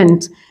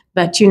extent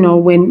that,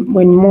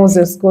 when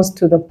Moses goes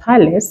to the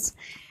palace,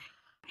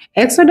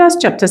 Exodus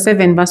chapter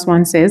 7 verse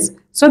 1 says,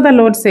 so the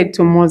Lord said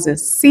to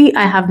Moses, see,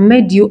 I have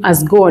made you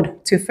as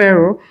God to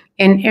Pharaoh,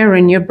 and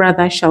Aaron your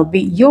brother shall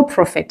be your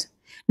prophet.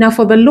 Now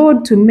for the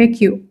Lord to make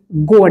you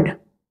God,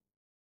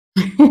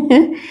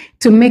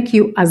 to make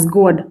you as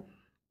God,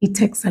 it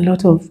takes a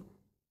lot of,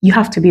 you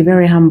have to be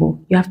very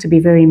humble. You have to be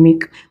very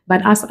meek.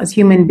 But us as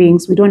human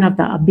beings, we don't have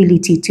the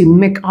ability to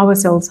make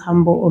ourselves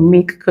humble or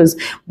meek, because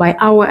by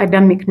our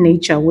Adamic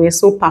nature, we're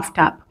so puffed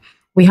up.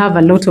 We have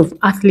a lot of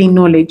earthly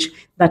knowledge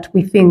that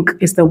we think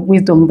is the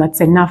wisdom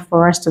that's enough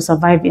for us to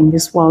survive in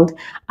this world.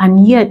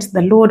 And yet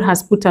the Lord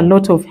has put a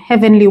lot of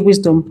heavenly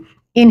wisdom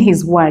in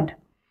his word.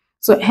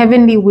 So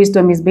heavenly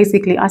wisdom is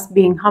basically us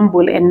being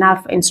humble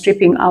enough and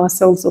stripping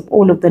ourselves of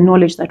all of the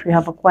knowledge that we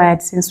have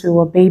acquired since we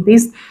were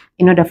babies,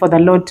 in order for the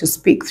Lord to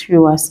speak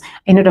through us,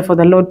 in order for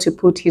the Lord to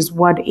put his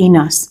word in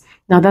us.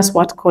 Now that's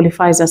what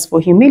qualifies us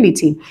for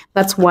humility.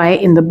 That's why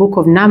in the book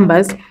of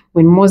Numbers,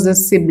 when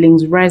Moses'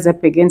 siblings rise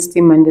up against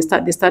him and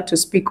they start to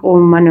speak all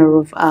manner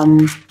of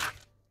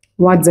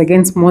words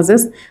against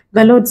Moses,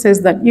 the Lord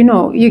says that,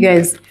 you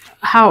guys,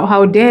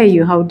 how dare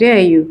you,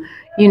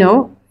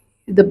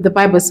 the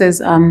Bible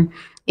says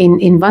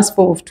in verse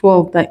 4 of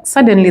 12 that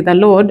suddenly the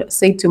Lord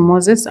said to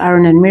Moses,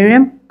 Aaron and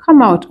Miriam,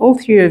 come out, all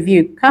three of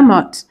you, come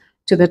out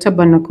to the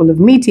tabernacle of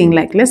meeting,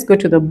 like, let's go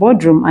to the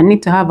boardroom. I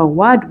need to have a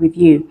word with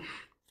you,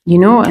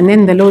 And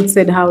then the Lord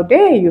said, how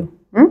dare you?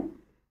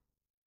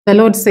 The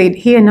Lord said,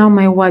 hear now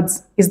my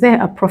words. Is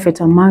there a prophet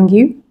among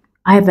you?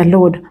 I, the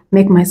Lord,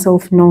 make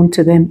myself known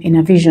to them in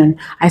a vision.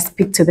 I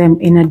speak to them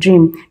in a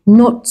dream.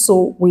 Not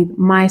so with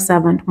my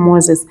servant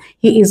Moses.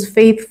 He is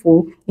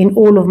faithful in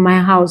all of my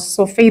house.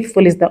 So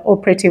faithful is the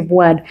operative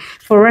word.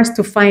 For us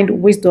to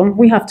find wisdom,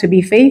 we have to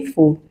be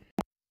faithful.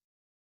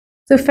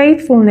 So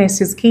faithfulness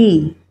is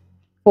key.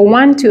 For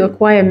one to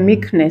acquire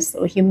meekness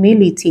or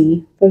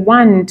humility, for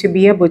one to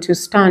be able to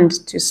stand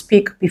to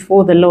speak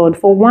before the Lord,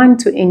 for one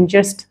to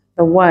ingest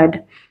the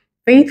word,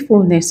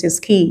 faithfulness is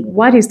key.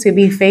 What is to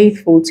be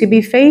faithful? To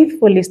be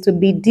faithful is to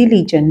be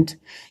diligent.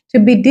 To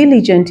be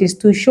diligent is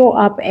to show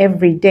up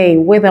every day,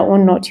 whether or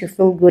not you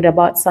feel good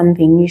about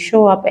something. You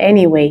show up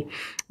anyway.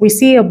 We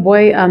see a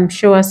boy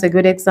show us a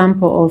good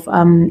example of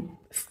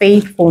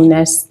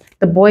faithfulness.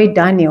 The boy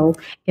Daniel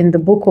in the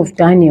book of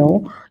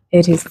Daniel.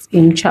 It is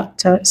in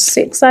chapter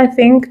 6, I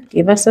think.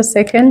 Give us a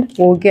second.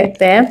 We'll get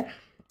there.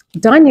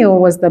 Daniel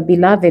was the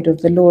beloved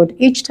of the Lord.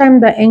 Each time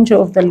the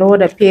angel of the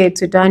Lord appeared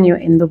to Daniel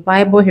in the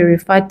Bible, he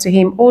referred to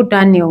him, "O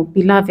Daniel,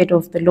 beloved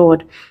of the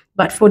Lord."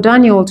 But for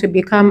Daniel to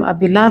become a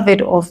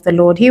beloved of the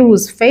Lord, he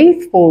was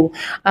faithful.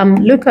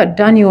 Look at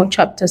Daniel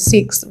chapter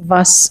 6,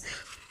 verse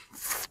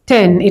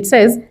 10. It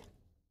says,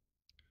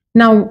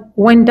 "Now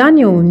when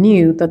Daniel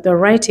knew that the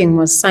writing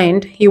was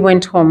signed, he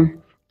went home,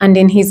 and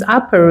in his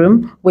upper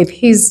room, with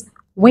his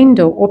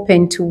window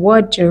open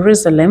toward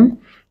Jerusalem,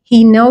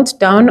 he knelt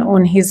down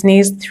on his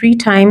knees 3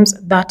 times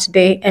that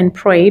day and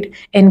prayed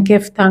and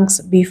gave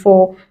thanks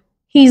before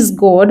his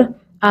God,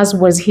 as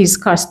was his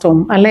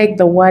custom." I like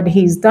the word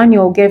his.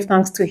 Daniel gave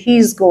thanks to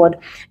his God.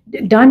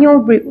 Daniel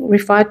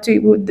referred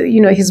to,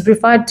 he's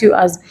referred to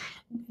as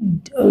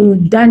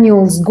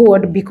Daniel's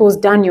God because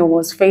Daniel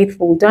was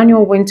faithful.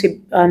 Daniel went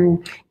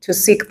to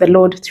seek the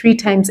Lord 3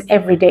 times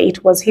every day.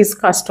 It was his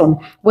custom,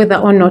 whether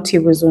or not he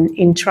was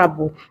in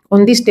trouble.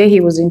 On this day, he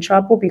was in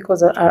trouble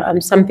because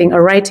a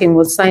writing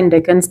was signed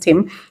against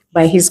him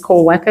by his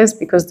co-workers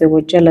because they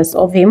were jealous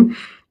of him.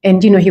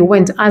 And, he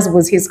went as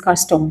was his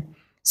custom.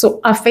 So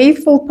a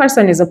faithful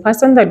person is a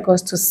person that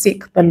goes to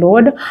seek the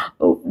Lord,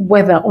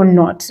 whether or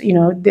not,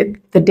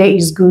 the day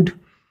is good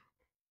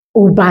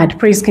or bad.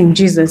 Praise King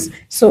Jesus.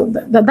 So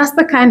that's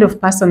the kind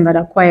of person that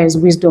acquires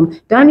wisdom.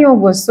 Daniel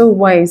was so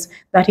wise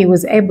that he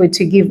was able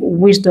to give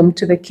wisdom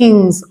to the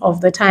kings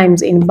of the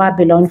times in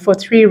Babylon for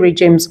 3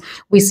 regimes.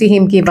 We see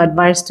him give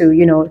advice to,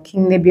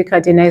 King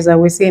Nebuchadnezzar.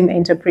 We see him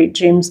interpret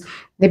dreams.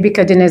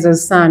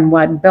 Nebuchadnezzar's son,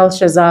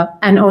 Belshazzar,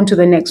 and on to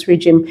the next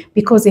regime,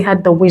 because he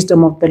had the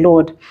wisdom of the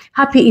Lord.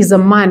 Happy is a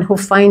man who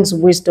finds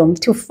wisdom.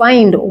 To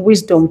find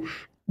wisdom,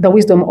 the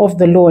wisdom of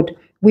the Lord.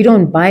 We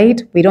don't buy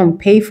it. We don't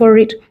pay for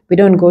it. We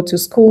don't go to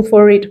school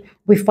for it.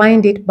 We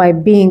find it by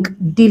being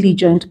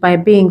diligent, by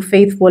being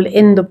faithful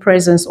in the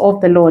presence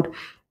of the Lord.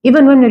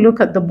 Even when we look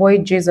at the boy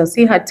Jesus,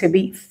 he had to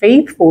be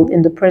faithful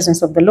in the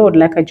presence of the Lord,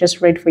 like I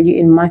just read for you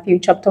in Matthew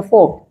chapter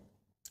 4.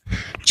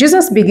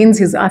 Jesus begins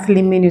his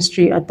earthly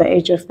ministry at the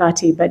age of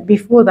 30, but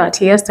before that,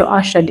 he has to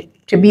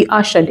be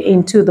ushered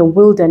into the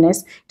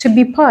wilderness, to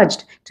be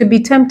purged, to be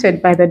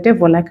tempted by the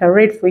devil, like I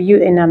read for you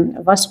in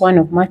verse 1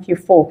 of Matthew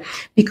 4.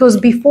 Because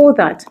before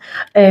that,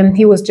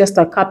 he was just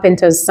a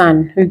carpenter's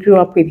son who grew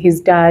up with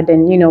his dad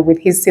and, with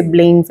his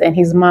siblings and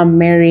his mom,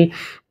 Mary,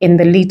 in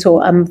the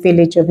little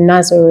village of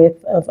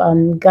Nazareth of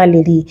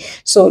Galilee.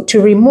 So to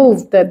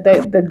remove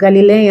the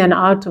Galilean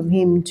out of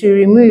him, to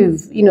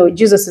remove,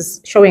 Jesus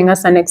is showing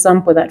us an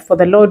example that for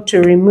the Lord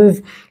to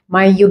remove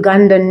my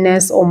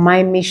Ugandanness or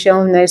my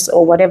Michelleness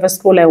or whatever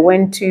school I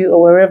went to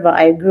or wherever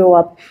I grew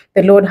up,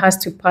 the Lord has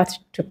to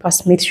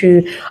pass me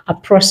through a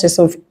process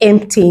of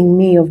emptying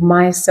me of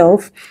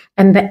myself.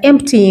 And the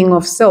emptying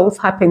of self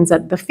happens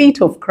at the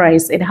feet of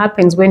Christ. It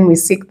happens when we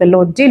seek the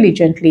Lord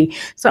diligently.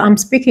 So I'm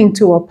speaking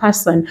to a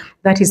person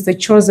that is the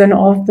chosen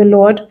of the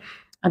Lord.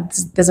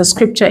 There's a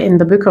scripture in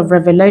the book of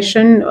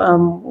Revelation,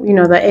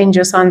 the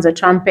angel sounds a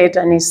trumpet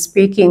and is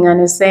speaking and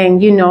is saying,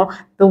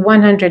 the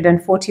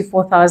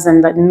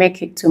 144,000 that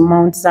make it to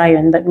Mount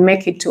Zion, that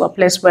make it to a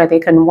place where they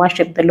can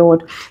worship the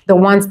Lord, the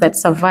ones that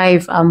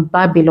survive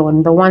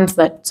Babylon, the ones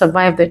that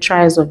survive the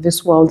trials of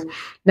this world.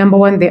 Number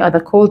 1, they are the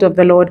called of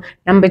the Lord.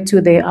 Number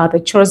 2, they are the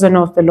chosen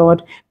of the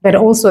Lord, but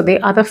also they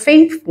are the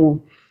faithful.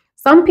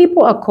 Some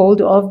people are called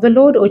of the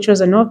Lord or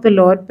chosen of the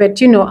Lord, but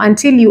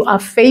until you are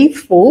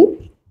faithful,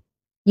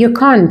 you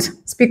can't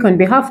speak on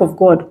behalf of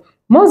God.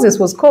 Moses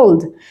was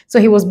called, so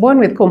he was born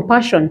with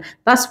compassion.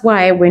 That's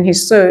why when he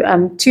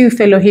saw 2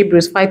 fellow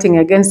Hebrews fighting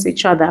against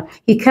each other,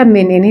 he came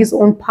in his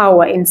own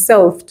power, in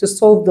self, to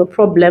solve the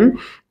problem,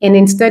 and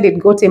instead it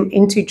got him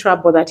into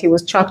trouble that he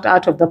was chucked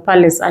out of the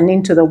palace and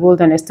into the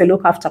wilderness to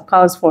look after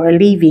cows for a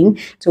living,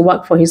 to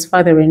work for his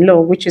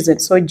father-in-law, which isn't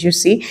so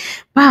juicy.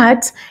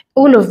 But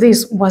all of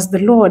this was the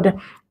Lord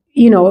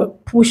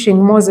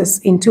pushing Moses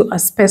into a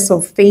space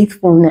of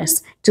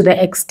faithfulness to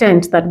the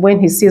extent that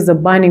when he sees a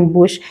burning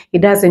bush, he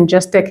doesn't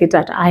just take it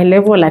at eye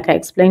level, like I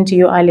explained to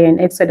you earlier in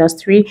Exodus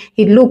 3.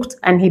 He looked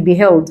and he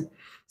beheld.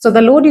 So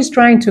the Lord is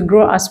trying to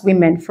grow us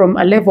women from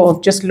a level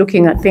of just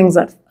looking at things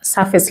at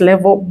surface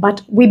level,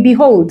 but we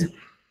behold.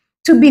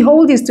 To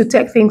behold is to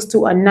take things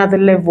to another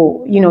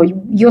level. You know,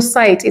 your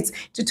sight, it's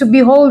to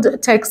behold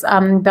takes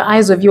the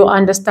eyes of your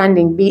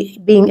understanding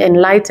being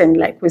enlightened,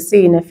 like we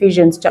see in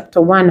Ephesians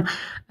chapter 1,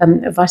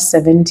 verse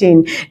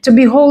 17. To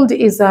behold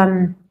is,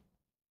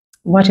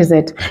 what is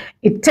it?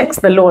 It takes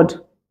the Lord.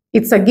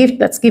 It's a gift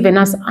that's given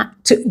us,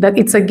 that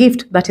it's a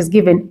gift that is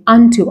given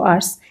unto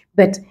us,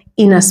 but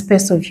in a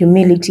space of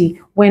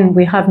humility when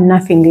we have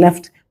nothing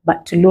left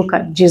but to look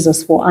at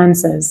Jesus for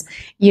answers.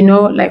 You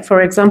know, like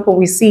for example,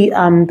 we see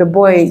the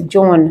boy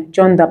John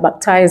the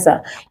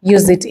Baptizer,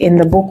 use it in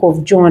the book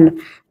of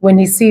John when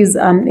he sees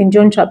in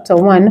John chapter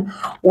 1,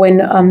 when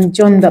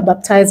John the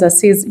Baptizer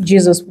sees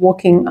Jesus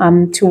walking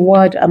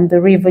toward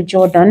the river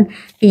Jordan,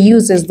 he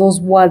uses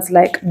those words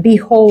like,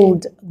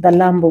 "Behold the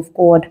Lamb of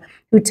God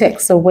who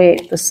takes away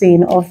the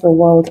sin of the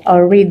world."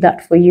 I'll read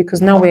that for you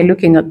because now we're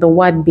looking at the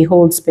word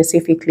behold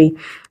specifically.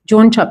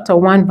 John chapter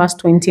 1, verse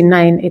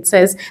 29, it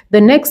says,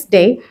 "The next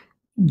day,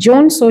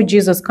 John saw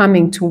Jesus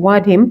coming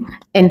toward him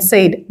and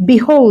said,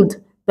 'Behold,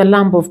 the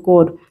Lamb of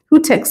God, who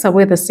takes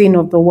away the sin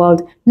of the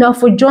world.'" Now,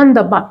 for John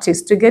the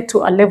Baptist to get to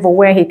a level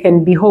where he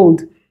can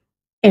behold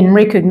and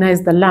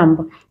recognize the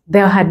Lamb,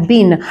 there had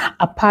been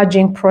a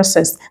purging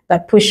process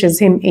that pushes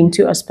him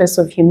into a space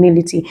of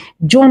humility.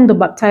 John the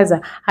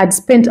Baptizer had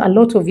spent a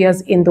lot of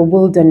years in the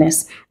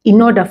wilderness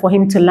in order for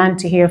him to learn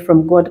to hear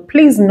from God.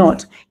 Please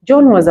note,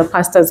 John was a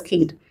pastor's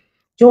kid.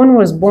 John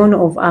was born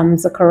of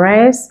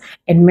Zacharias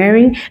and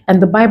Mary,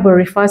 and the Bible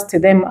refers to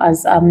them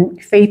as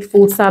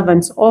faithful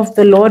servants of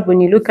the Lord. When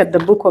you look at the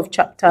book of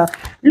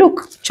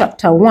Luke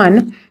chapter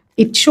 1,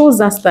 it shows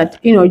us that,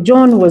 you know,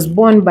 John was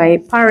born by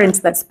parents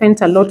that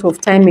spent a lot of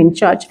time in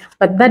church,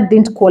 but that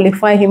didn't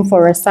qualify him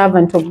for a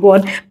servant of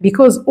God,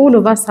 because all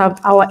of us have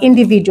our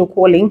individual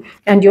calling,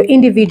 and your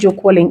individual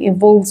calling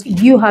involves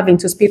you having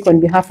to speak on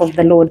behalf of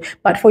the Lord.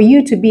 But for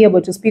you to be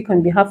able to speak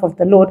on behalf of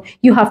the Lord,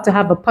 you have to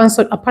have a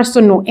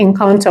personal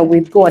encounter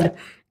with God.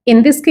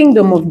 In this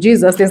kingdom of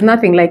Jesus, there's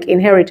nothing like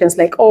inheritance,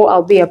 like, oh,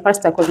 I'll be a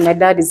pastor because my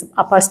dad is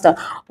a pastor,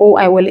 or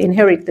I will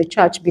inherit the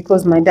church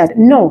because my dad.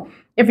 No.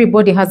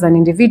 Everybody has an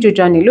individual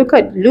journey. Look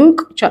at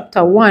Luke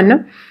chapter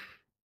 1,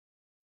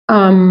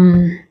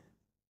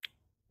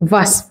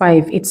 verse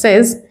 5. It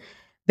says,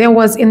 "There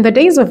was in the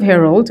days of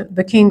Herod,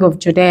 the king of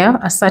Judea,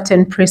 a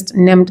certain priest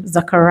named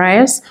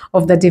Zacharias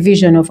of the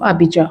division of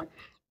Abijah.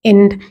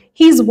 And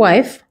his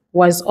wife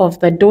was of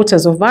the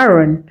daughters of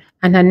Aaron,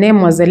 and her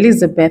name was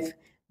Elizabeth.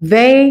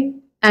 They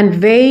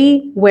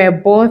were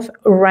both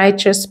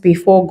righteous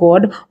before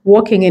God,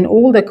 walking in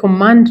all the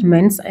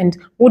commandments and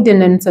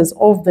ordinances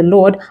of the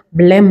Lord,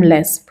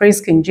 blameless."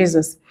 Praise King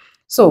Jesus.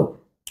 So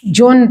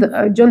John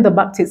the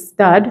Baptist's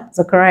dad,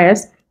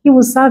 Zacharias, he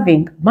was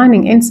serving,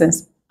 burning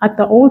incense at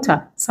the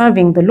altar,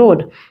 serving the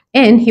Lord.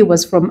 And he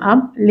was from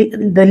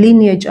the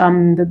lineage,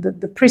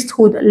 the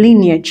priesthood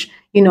lineage,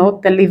 you know,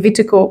 the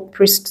Levitical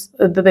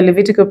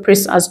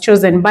priests, as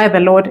chosen by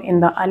the Lord in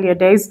the earlier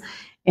days.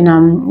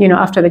 And, you know,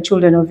 after the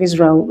children of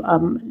Israel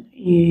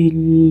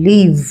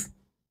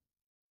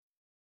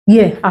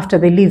after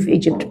they leave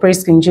Egypt,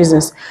 praise King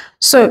Jesus.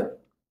 So,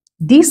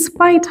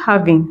 despite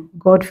having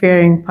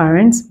God-fearing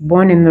parents,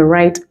 born in the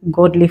right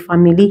godly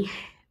family,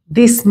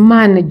 this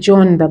man,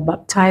 John the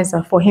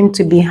Baptizer, for him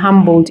to be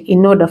humbled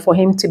in order for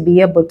him to be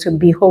able to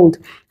behold,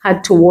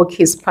 had to walk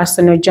his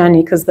personal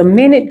journey. Because the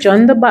minute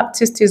John the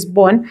Baptist is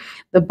born,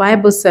 the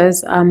Bible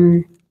says,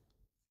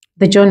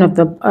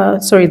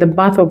 the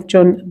birth of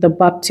John the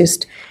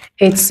Baptist,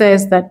 it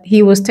says that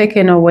he was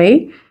taken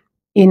away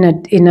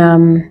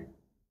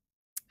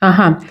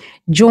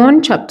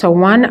John chapter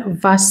 1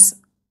 verse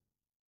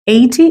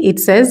 80. It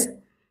says,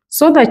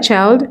 "So the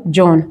child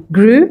John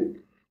grew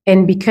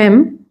and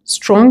became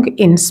strong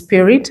in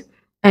spirit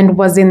and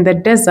was in the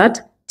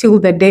desert till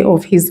the day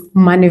of his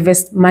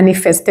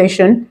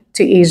manifestation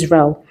to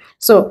Israel."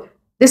 So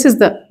this is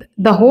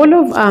the whole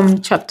of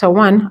chapter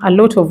 1, a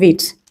lot of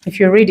it. If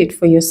you read it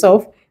for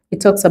yourself, it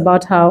talks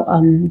about how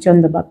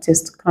John the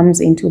Baptist comes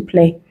into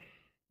play.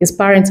 His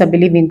parents are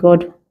believing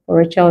God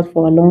for a child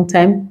for a long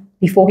time.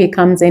 Before he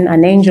comes in,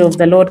 an angel of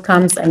the Lord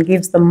comes and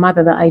gives the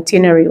mother the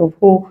itinerary of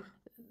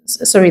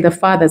the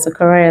father,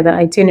 Zechariah, the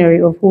itinerary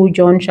of who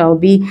John shall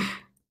be.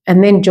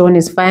 And then John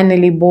is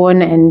finally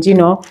born, and, you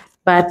know,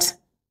 but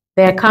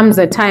there comes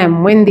a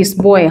time when this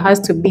boy has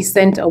to be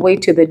sent away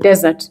to the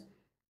desert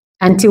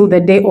until the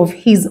day of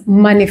his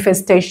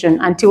manifestation,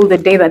 until the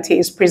day that he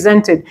is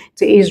presented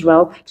to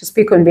Israel to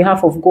speak on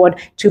behalf of God,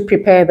 to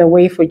prepare the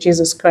way for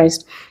Jesus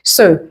Christ.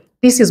 So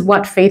this is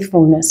what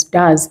faithfulness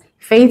does.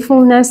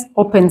 Faithfulness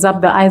opens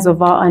up the eyes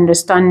of our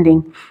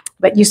understanding.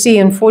 But you see,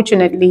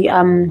 unfortunately,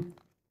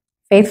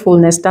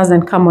 faithfulness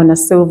doesn't come on a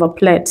silver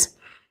plate.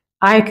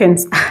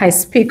 I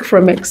speak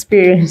from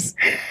experience.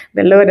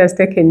 The Lord has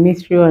taken me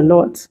through a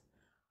lot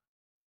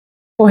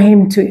for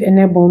him to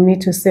enable me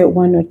to say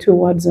one or two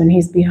words on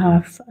his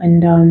behalf.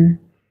 And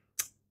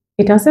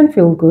It doesn't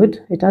feel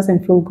good. It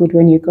doesn't feel good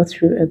when you go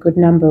through a good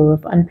number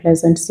of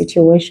unpleasant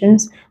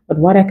situations. But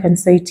what I can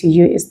say to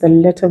you is the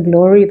little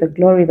glory, the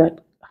glory that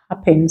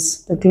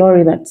happens, the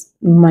glory that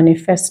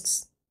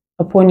manifests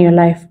upon your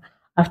life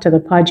after the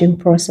purging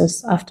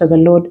process, after the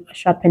Lord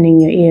sharpening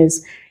your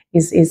ears,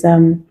 is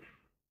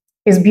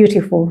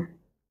beautiful.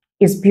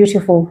 Is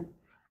beautiful.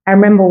 I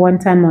remember one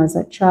time I was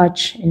at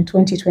church in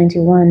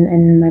 2021,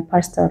 and my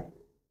pastor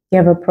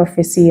gave a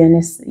prophecy,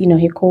 and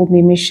he called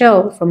me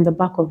Michelle from the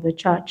back of the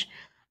church,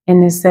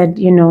 and he said,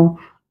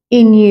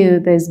 in you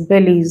there's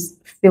bellies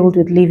filled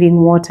with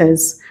living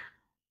waters.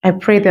 I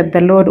pray that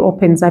the Lord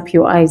opens up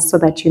your eyes so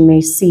that you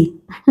may see.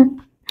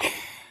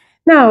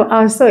 Now,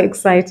 I was so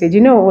excited.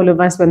 All of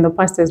us, when the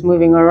pastor is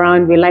moving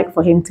around, we like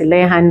for him to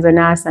lay hands on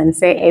us and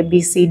say A,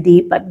 B, C,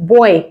 D. But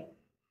boy,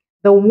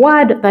 the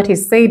word that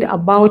is said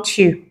about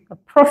you, a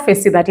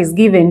prophecy that is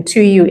given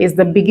to you, is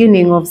the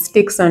beginning of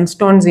sticks and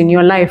stones in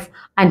your life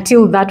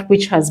until that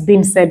which has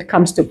been said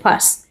comes to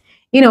pass.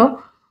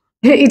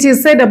 It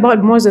is said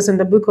about Moses in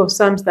the book of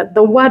Psalms that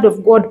the word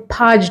of God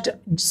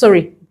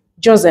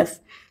Joseph.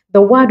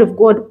 The word of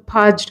God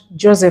purged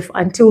Joseph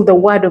until the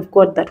word of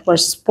God that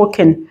was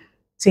spoken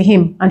to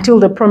him, until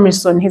the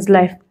promise on his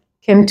life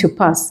came to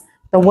pass.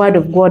 The word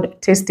of God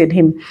tested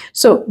him.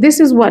 So this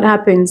is what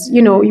happens.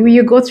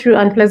 You go through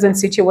unpleasant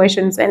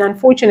situations, and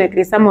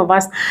unfortunately, some of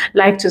us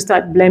like to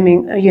start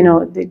blaming.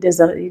 There's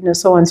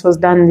so and so's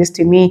done this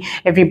to me.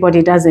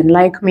 Everybody doesn't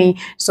like me.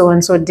 So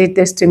and so did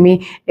this to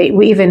me.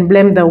 We even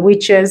blame the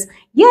witches.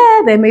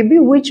 Yeah, there may be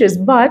witches,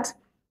 but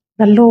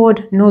the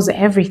Lord knows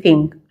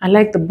everything. I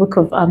like the book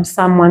of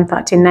Psalm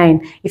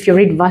 139. If you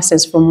read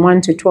verses from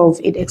 1 to 12,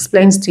 it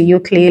explains to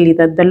you clearly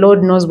that the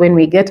Lord knows when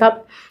we get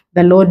up.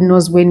 The Lord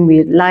knows when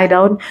we lie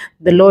down.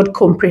 The Lord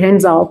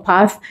comprehends our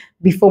path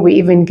before we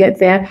even get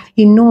there.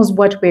 He knows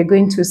what we're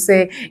going to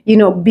say.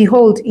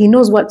 Behold, He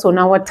knows what's on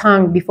our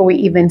tongue before we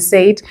even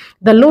say it.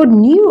 The Lord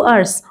knew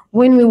us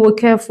when we were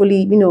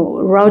carefully,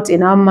 wrought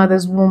in our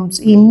mother's wombs.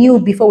 He knew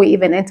before we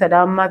even entered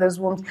our mother's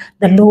wombs.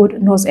 The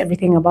Lord knows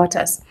everything about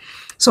us.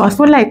 So I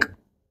feel like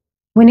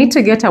we need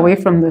to get away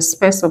from the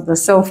space of the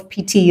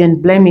self-pity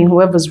and blaming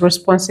whoever's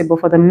responsible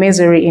for the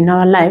misery in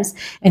our lives,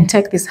 and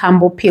take this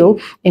humble pill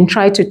and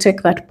try to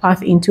take that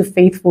path into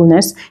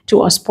faithfulness,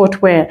 to a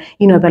spot where,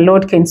 the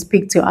Lord can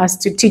speak to us,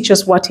 to teach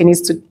us what He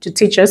needs to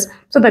teach us,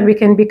 so that we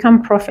can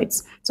become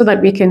prophets, so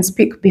that we can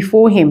speak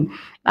before Him.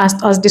 As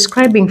I was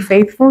describing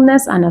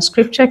faithfulness, and a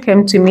scripture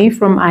came to me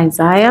from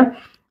Isaiah,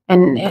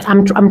 and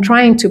I'm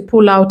trying to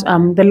pull out,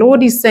 the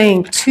Lord is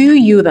saying to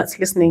you that's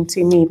listening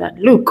to me that,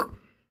 look,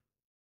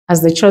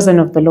 as the chosen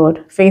of the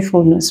Lord,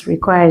 faithfulness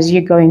requires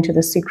you going to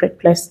the secret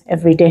place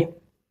every day.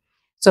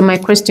 So my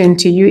question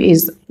to you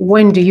is,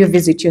 when do you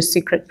visit your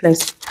secret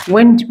place?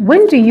 When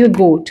do you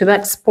go to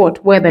that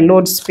spot where the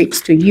Lord speaks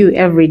to you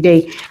every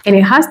day? And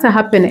it has to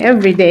happen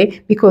every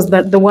day, because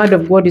the word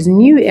of God is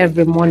new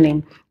every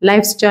morning.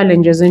 Life's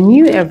challenges are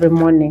new every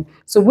morning.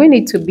 So we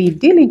need to be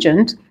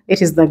diligent.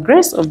 It is the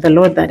grace of the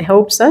Lord that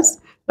helps us.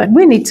 But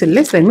we need to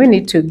listen. We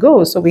need to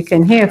go so we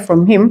can hear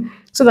from Him,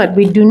 so that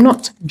we do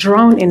not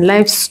drown in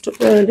life's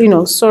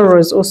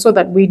sorrows, or so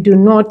that we do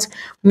not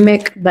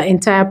make the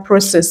entire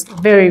process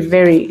very,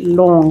 very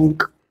long.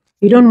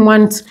 You don't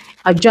want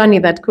a journey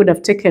that could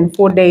have taken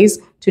 4 days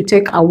to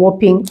take a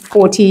whopping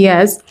 40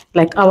 years,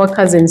 like our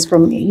cousins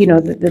from,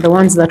 the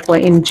ones that were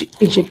in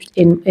Egypt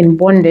in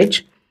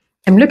bondage.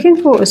 I'm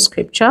looking for a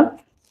scripture.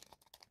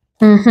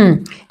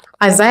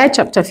 Isaiah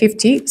chapter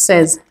 50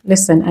 says,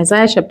 listen,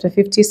 Isaiah chapter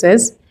 50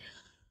 says,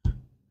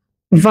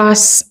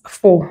 verse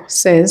 4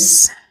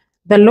 says,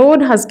 the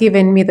Lord has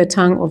given me the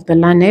tongue of the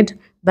learned,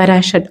 that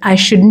I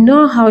should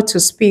know how to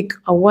speak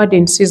a word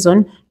in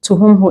season to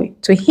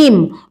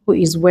him who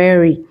is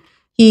weary.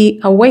 He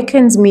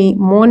awakens me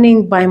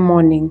morning by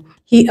morning.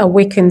 He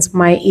awakens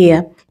my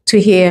ear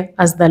to hear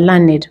as the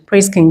learned.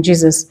 Praise King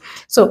Jesus.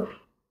 So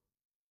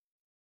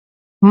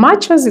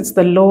much as it's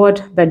the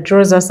Lord that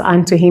draws us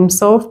unto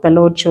Himself, the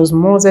Lord chose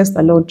Moses,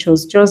 the Lord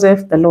chose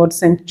Joseph, the Lord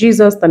sent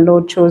Jesus, the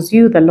Lord chose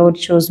you, the Lord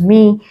chose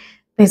me.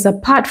 There's a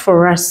part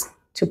for us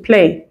to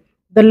play.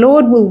 The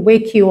Lord will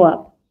wake you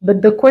up,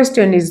 but the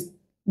question is,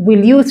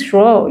 will you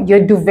throw your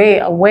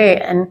duvet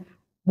away and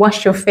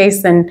wash your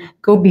face and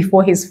go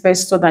before His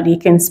face so that He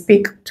can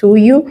speak to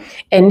you?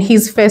 And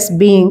His face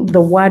being the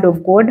Word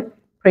of God.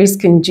 Praise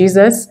King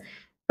Jesus.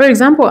 For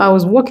example, I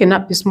was waking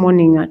up this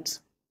morning at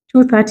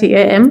 2:30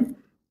 a.m.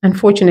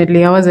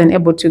 Unfortunately, I wasn't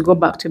able to go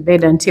back to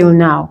bed until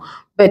now.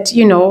 But,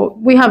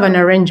 we have an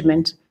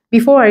arrangement.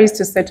 Before, I used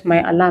to set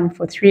my alarm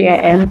for 3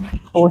 a.m.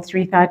 or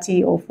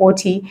 3:30 or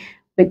 40.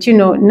 But,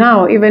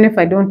 now, even if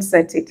I don't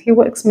set it, He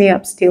wakes me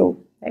up still.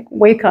 Like,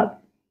 wake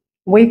up,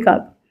 wake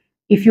up.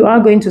 If you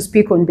are going to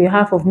speak on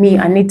behalf of me,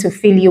 I need to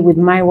fill you with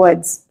my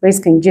words. Praise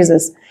King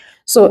Jesus.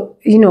 So,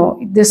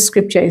 this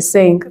scripture is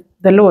saying,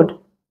 the Lord,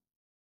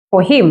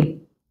 for Him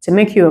to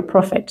make you a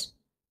prophet,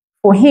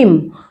 for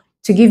Him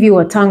to give you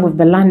a tongue of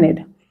the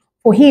learned,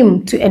 For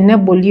him to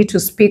enable you to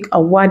speak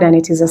a word and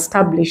it is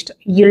established,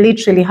 you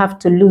literally have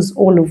to lose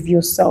all of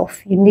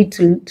yourself. You need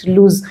to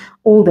lose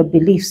all the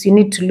beliefs. You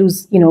need to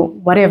lose,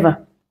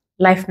 whatever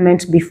life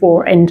meant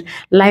before. And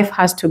life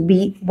has to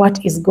be,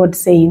 what is God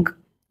saying?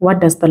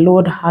 What does the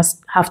Lord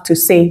have to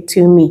say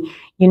to me?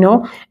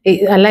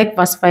 I like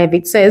verse 5.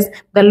 It says,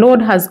 the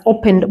Lord has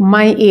opened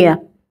my ear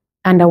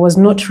and I was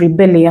not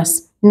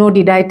rebellious, nor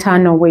did I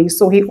turn away.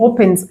 So he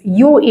opens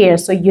your ear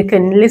so you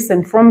can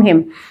listen from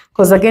him.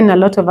 Because again, a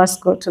lot of us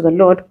go to the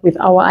Lord with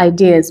our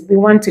ideas. We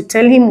want to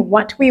tell him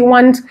what we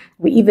want.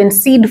 We even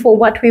seed for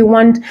what we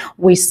want.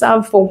 We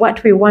serve for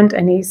what we want.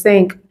 And he's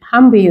saying,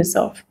 humble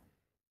yourself.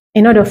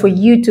 In order for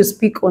you to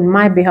speak on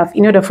my behalf,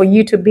 in order for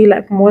you to be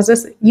like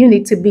Moses, you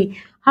need to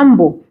be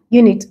humble.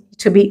 You need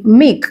to be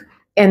meek.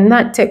 And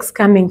that takes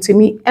coming to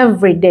me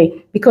every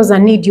day because I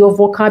need your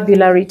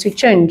vocabulary to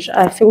change.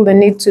 I feel the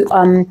need to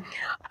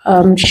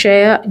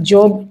share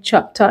Job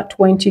chapter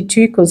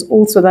 22 because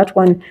also that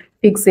one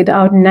picks it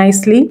out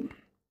nicely.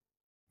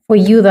 For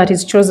you that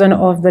is chosen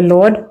of the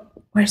Lord.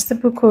 Where's the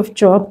book of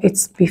Job?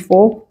 It's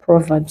before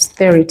Proverbs.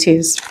 There it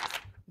is.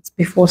 It's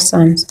before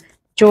Psalms.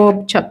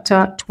 Job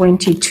chapter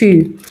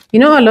 22. A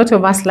lot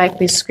of us like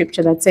this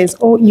scripture that says,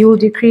 oh, you'll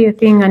decree a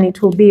thing and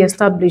it will be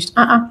established.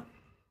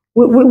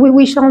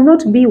 We shall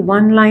not be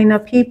one-liner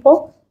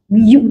people.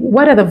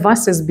 What are the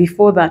verses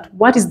before that?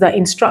 What is the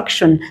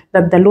instruction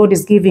that the Lord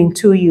is giving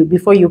to you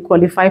before you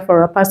qualify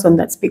for a person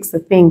that speaks a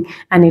thing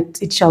and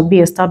it shall be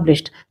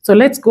established? So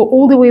let's go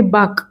all the way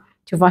back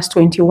to verse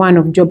 21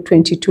 of Job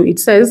 22. It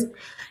says,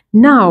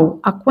 now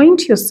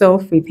acquaint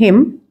yourself with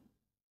him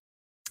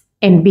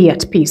and be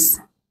at peace.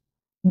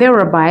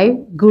 Thereby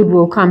good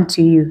will come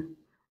to you.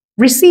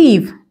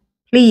 Receive,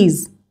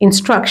 please,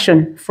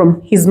 instruction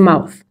from his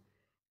mouth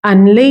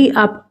and lay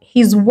up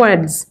his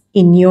words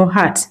in your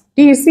heart.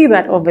 Do you see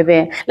that over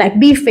there? Like,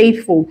 be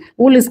faithful.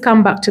 Always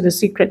come back to the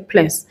secret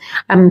place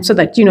so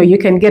that, you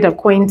can get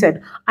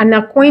acquainted. An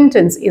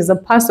acquaintance is a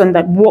person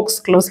that walks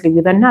closely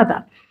with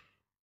another.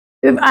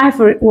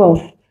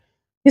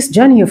 This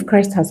journey of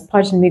Christ has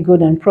purged me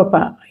good and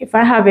proper. If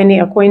I have any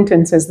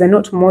acquaintances, they're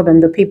not more than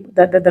the people,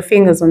 the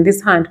fingers on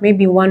this hand.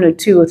 Maybe 1 or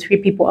 2 or 3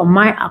 people are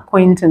my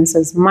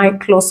acquaintances, my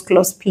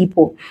close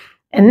people.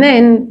 And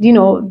then,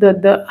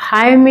 the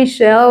hi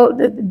Michelle,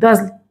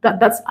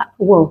 that's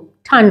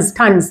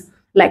tons,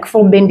 like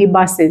 4 bendy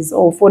buses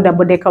or 4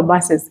 double-decker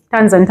buses,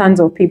 tons and tons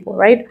of people,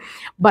 right?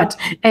 But,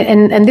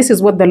 and this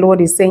is what the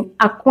Lord is saying,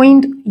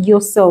 acquaint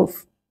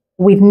yourself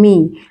with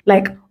me,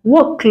 like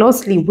walk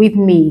closely with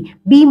me,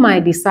 be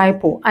my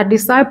disciple. A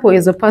disciple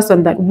is a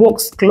person that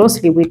walks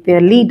closely with their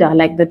leader,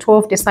 like the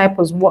 12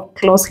 disciples walk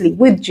closely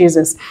with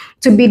Jesus.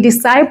 To be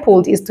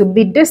discipled is to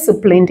be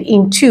disciplined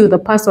into the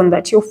person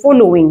that you're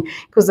following.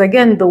 Because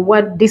again, the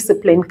word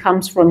discipline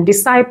comes from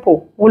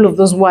disciple. All of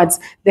those words,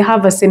 they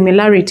have a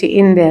similarity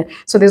in there.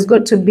 So there's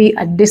got to be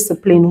a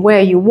discipline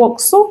where you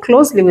walk so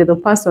closely with the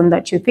person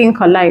that you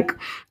think alike.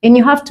 And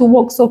you have to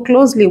walk so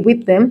closely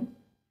with them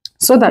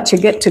so that you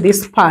get to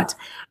this part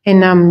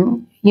in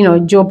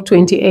Job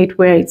 28,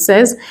 where it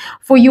says,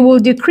 for you will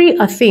decree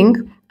a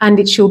thing and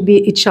it shall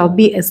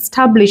be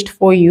established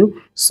for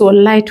you, so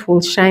light will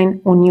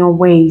shine on your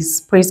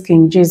ways. Praise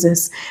King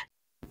Jesus.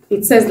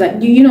 It says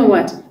that, you know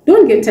what?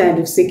 Don't get tired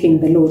of seeking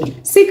the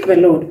Lord. Seek the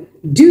Lord.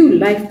 Do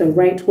life the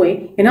right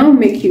way, and I'll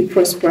make you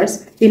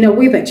prosperous in a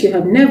way that you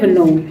have never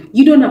known.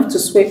 You don't have to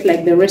sweat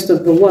like the rest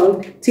of the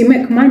world to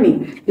make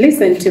money.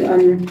 Listen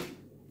to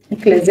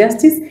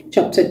Ecclesiastes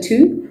chapter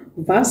 2.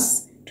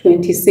 Verse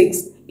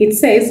 26, it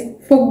says,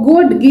 for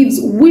God gives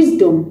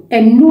wisdom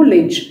and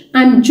knowledge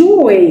and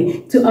joy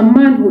to a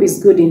man who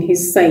is good in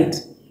his sight.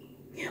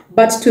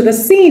 But to the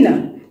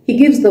sinner, he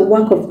gives the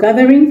work of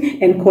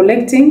gathering and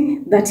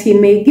collecting, that he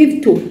may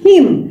give to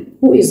him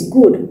who is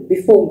good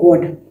before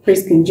God.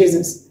 Praise King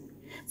Jesus.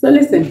 So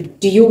listen,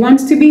 do you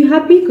want to be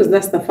happy? Because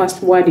that's the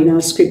first word in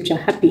our scripture.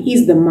 Happy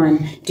is the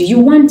man. Do you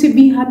want to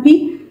be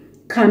happy?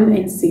 Come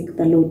and seek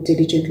the Lord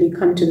diligently.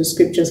 Come to the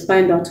scriptures.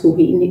 Find out who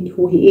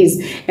he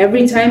is.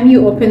 Every time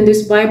you open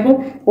this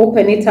Bible,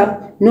 open it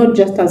up, not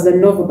just as a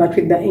novel, but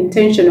with the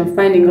intention of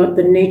finding out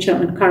the nature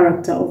and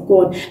character of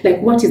God.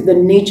 Like, what is the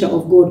nature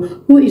of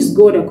God? Who is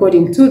God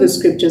according to the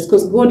scriptures?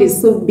 Because God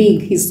is so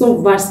big. He's so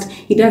vast.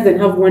 He doesn't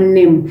have one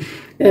name.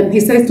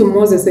 He says to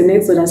Moses in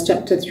Exodus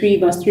chapter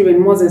 3, verse 3,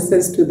 when Moses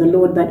says to the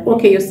Lord that,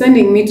 okay, you're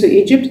sending me to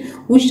Egypt.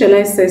 Who shall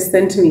I say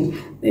sent me?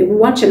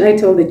 What shall I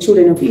tell the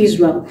children of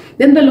Israel?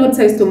 Then the Lord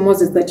says to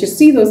Moses that, you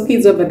see those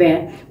kids over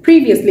there?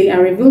 Previously, I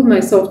revealed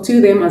myself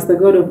to them as the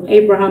God of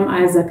Abraham,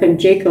 Isaac, and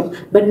Jacob.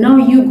 But now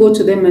you go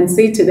to them and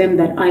say to them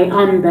that I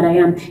am that I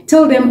am.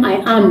 Tell them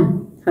I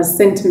am has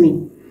sent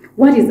me.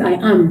 What is I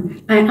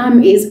am? I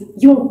am is,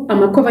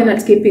 I'm a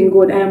covenant-keeping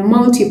God. I am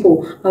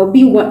multiple. I'll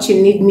be what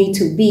you need me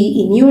to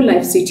be in your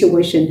life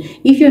situation.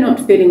 If you're not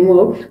feeling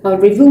well, I'll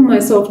reveal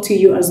myself to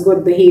you as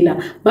God the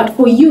healer. But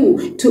for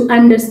you to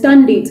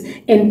understand it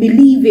and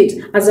believe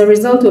it as a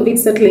result of it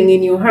settling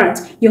in your heart,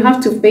 you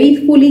have to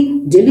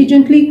faithfully,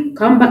 diligently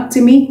come back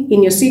to me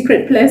in your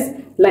secret place,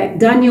 like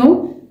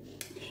Daniel.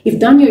 If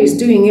Daniel is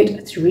doing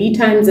it 3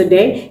 times a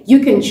day, you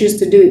can choose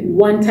to do it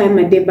 1 time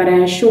a day, but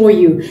I assure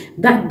you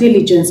that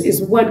diligence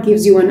is what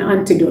gives you an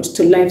antidote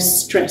to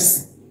life's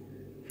stress.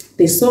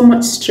 There's so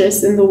much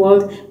stress in the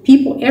world.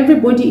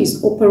 Everybody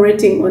is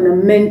operating on a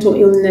mental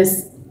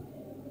illness,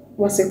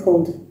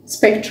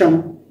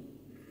 spectrum.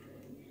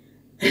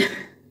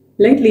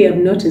 Lately, I've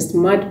noticed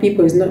mad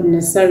people is not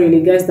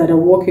necessarily guys that are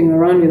walking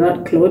around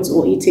without clothes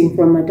or eating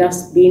from a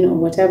dustbin or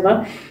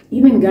whatever.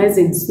 Even guys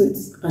in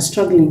suits are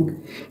struggling.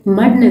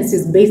 Madness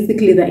is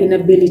basically the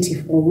inability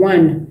for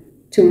one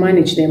to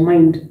manage their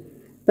mind.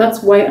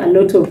 That's why a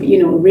lot of,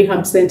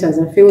 rehab centers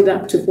are filled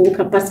up to full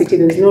capacity.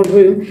 There's no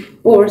room,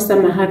 or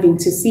some are having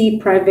to see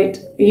private,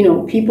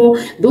 people.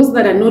 Those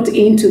that are not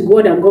into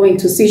God are going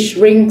to see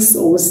shrinks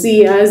or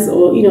seers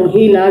or,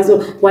 healers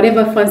or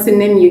whatever fancy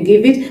name you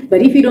give it.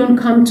 But if you don't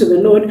come to the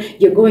Lord,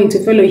 you're going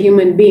to fellow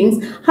human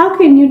beings. How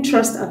can you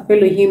trust a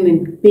fellow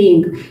human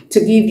being to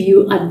give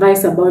you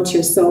advice about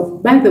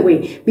yourself? By the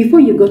way, before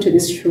you go to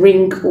this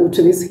shrink or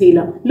to this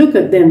healer, look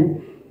at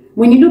them.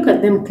 When you look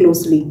at them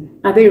closely,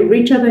 are they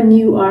richer than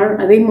you are?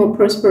 Are they more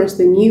prosperous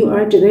than you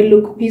are? Do they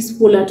look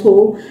peaceful at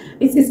all?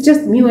 It's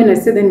just me when I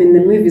see them in the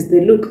movies.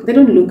 They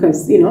don't look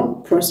as,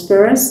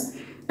 prosperous.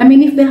 I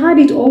mean, if they had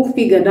it all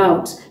figured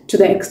out to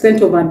the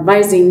extent of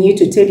advising you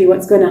to tell you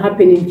what's going to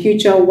happen in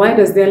future, why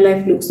does their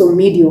life look so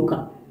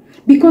mediocre?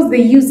 Because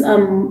they use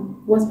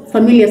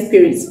familiar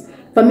spirits.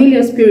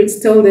 Familiar spirits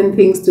tell them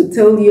things to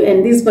tell you,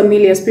 and these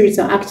familiar spirits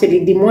are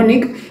actually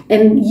demonic,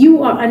 and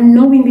you are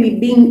unknowingly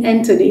being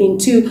entered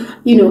into,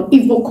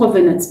 evil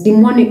covenants,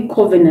 demonic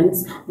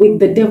covenants with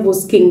the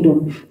devil's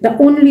kingdom. The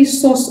only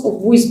source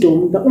of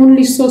wisdom, the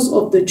only source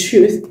of the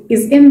truth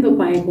is in the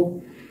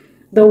Bible.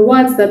 The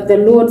words that the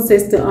Lord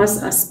says to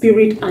us are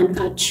spirit and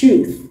are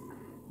truth.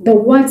 The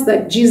words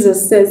that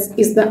Jesus says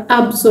is the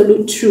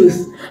absolute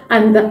truth.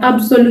 And the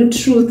absolute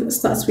truth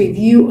starts with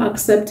you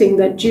accepting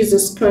that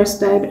Jesus Christ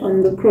died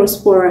on the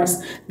cross for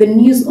us. The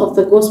news of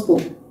the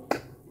gospel.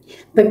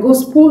 The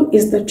gospel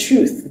is the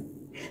truth.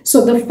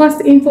 So the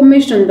first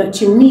information that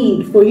you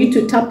need for you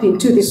to tap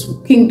into this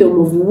kingdom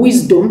of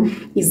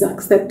wisdom is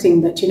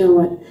accepting that,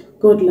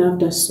 God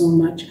loved us so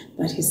much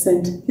that he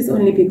sent his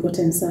only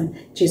begotten Son,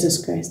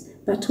 Jesus Christ,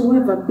 that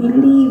whoever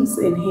believes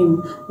in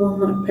him will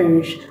not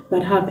perish,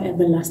 but have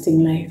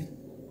everlasting life.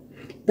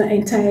 The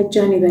entire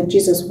journey that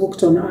Jesus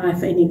walked on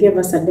earth, and he gave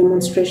us a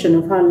demonstration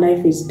of how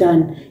life is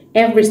done,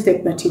 every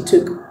step that he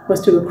took was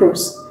to the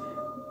cross.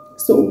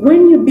 So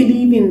when you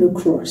believe in the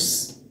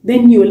cross,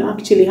 then you will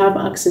actually have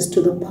access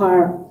to the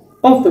power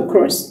of the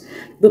cross.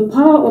 The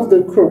power of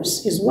the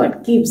cross is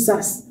what gives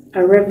us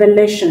a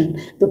revelation.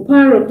 The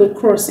power of the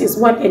cross is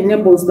what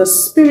enables the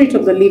Spirit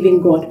of the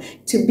living God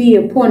to be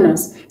upon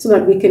us so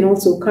that we can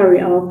also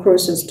carry our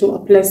crosses to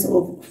a place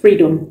of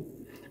freedom.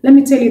 Let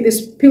me tell you,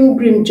 this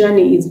pilgrim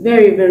journey is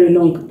very, very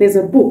long. There's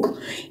a book.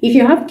 If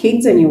you have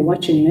kids and you're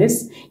watching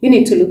this, you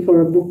need to look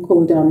for a book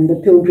called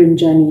The Pilgrim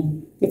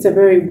Journey. It's a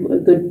very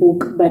good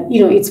book, but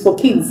it's for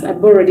kids. I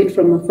borrowed it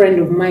from a friend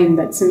of mine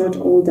that's not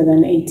older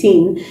than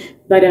 18.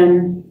 But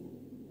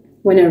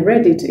when I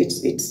read it,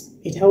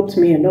 it helped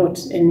me a lot.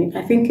 And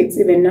I think it's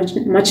even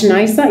much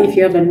nicer if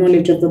you have a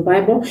knowledge of the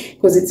Bible,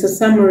 because it's a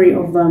summary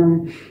of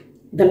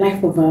the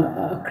life of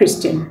a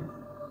Christian.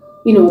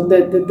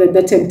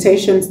 The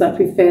temptations that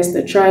we face,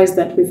 the trials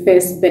that we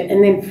face,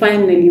 and then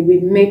finally we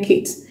make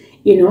it.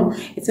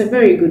 It's a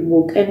very good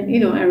book. And,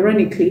 not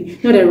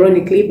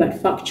ironically,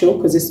 but factual,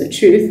 because it's the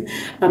truth.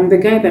 The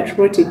guy that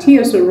wrote it, he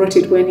also wrote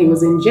it when he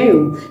was in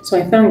jail. So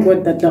I thank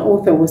God that the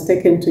author was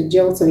taken to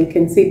jail so he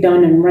can sit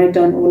down and write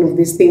down all of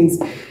these things.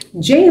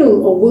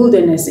 Jail or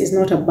wilderness is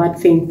not a bad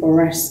thing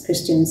for us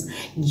Christians.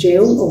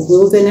 Jail or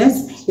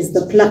wilderness is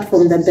the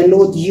platform that the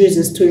Lord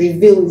uses to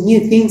reveal new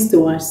things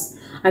to us.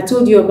 I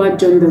told you about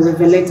John the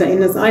Revelator.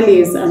 In as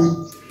early as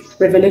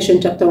Revelation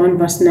chapter 1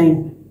 verse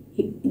 9.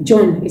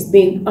 John is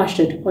being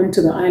ushered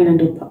onto the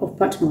island of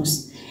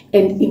Patmos.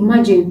 And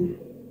imagine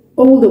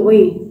all the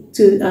way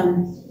to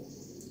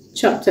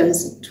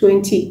chapters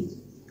 20,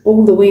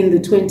 all the way in the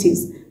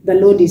 20s, the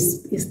Lord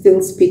is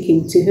still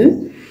speaking to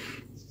who?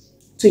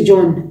 To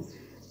John.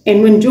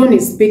 And when John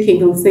is speaking,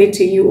 he'll say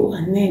to you,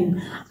 and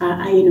then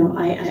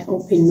I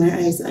opened my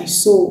eyes, I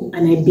saw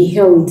and I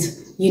beheld.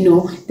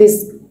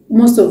 There's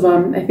most of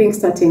I think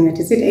starting at,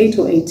 is it 8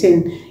 or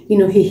 18,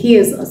 he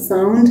hears a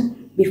sound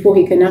before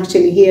he can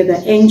actually hear the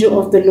angel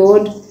of the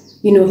Lord.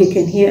 He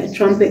can hear a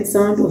trumpet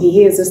sound, or he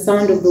hears the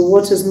sound of the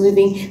waters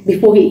moving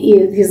before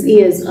his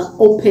ears are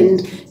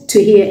opened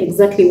to hear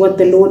exactly what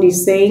the Lord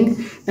is saying.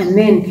 And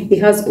then he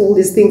has all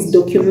these things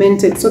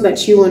documented so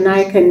that you and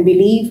I can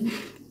believe.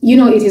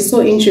 It is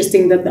so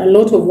interesting that a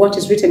lot of what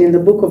is written in the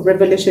book of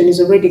Revelation is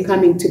already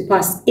coming to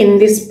pass in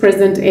this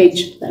present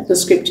age, like the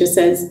scripture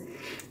says.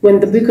 When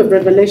the book of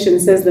Revelation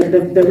says that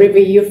the river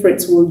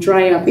Euphrates will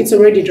dry up, it's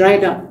already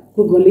dried up.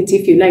 Google it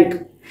if you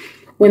like.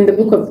 when the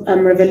book of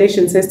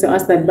Revelation says to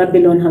us that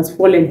Babylon has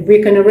fallen,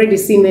 we can already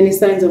see many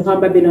signs of how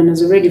Babylon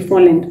has already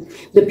fallen.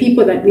 The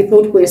people that we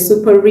thought were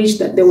super rich,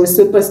 that they were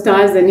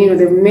superstars, and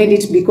they've made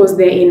it because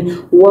they're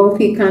in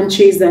wealthy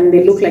countries and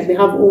they look like they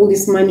have all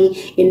this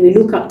money, and we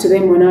look up to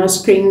them on our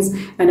screens,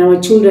 and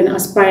our children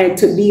aspire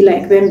to be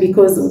like them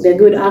because they're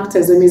good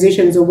actors or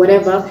musicians or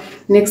whatever.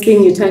 Next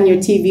thing you turn your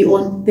TV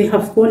on, they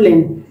have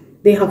fallen.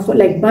 They have,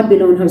 like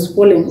Babylon has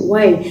fallen.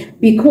 Why?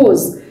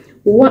 Because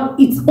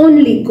it's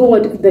only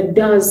God that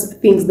does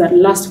things that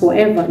last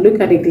forever.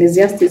 Look at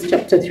Ecclesiastes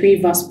chapter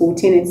 3 verse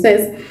 14. It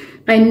says,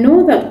 I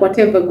know that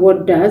whatever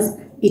God does,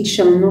 it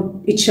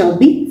shall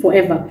be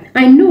forever.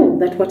 I know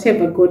that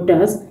whatever God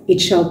does,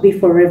 it shall be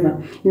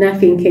forever.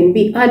 Nothing can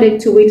be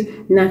added to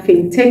it,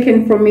 nothing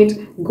taken from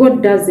it.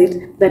 God does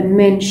it that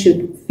men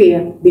should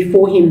fear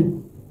before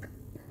him.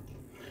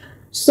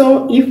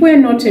 So if we're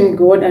not in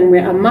God and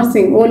we're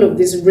amassing all of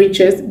these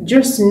riches,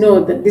 just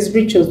know that these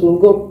riches will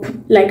go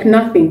like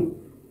nothing.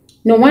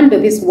 No wonder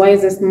this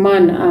wisest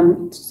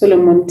man,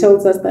 Solomon,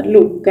 tells us that,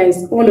 look,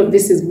 guys, all of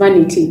this is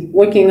vanity.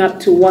 Waking up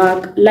to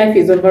work, life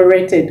is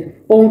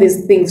overrated. All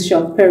these things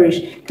shall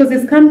perish. Because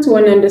it's come to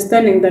an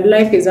understanding that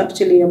life is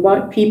actually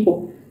about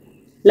people.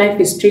 Life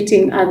is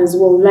treating others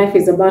well. Life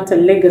is about a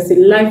legacy.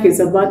 Life is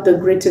about the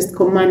greatest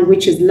command,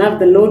 which is love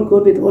the Lord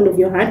God with all of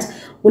your heart,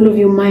 all of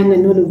your mind,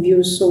 and all of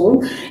your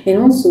soul. And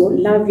also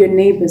love your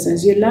neighbors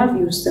as you love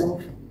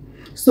yourself.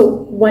 So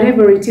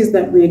whatever it is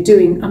that we're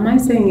doing, am I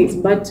saying it's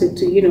bad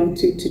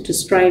to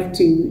strive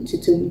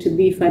to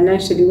be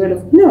financially well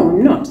off? No,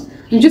 I'm not.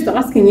 I'm just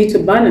asking you to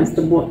balance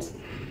the both.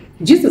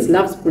 Jesus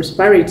loves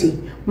prosperity.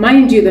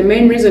 Mind you, the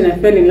main reason I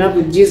fell in love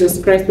with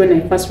Jesus Christ when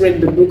I first read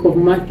the book of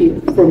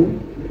Matthew, from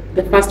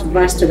the first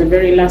verse to the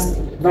very last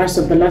verse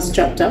of the last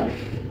chapter,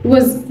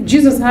 was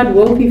Jesus had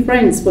wealthy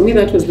friends. For me,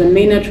 that was the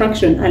main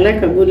attraction. I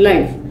like a good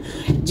life.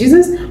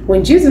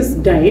 When Jesus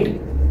died,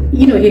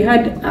 he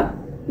had a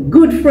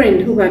good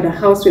friend who had a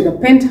house with a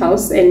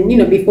penthouse, and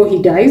before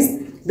he dies,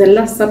 the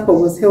Last Supper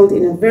was held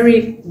in a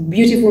very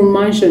beautiful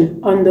mansion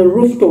on the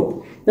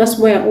rooftop. That's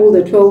where all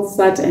the 12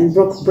 sat and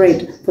broke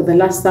bread for the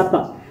Last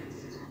Supper.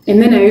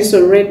 And then I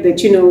also read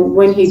that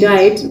when he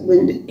died,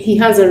 when he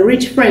has a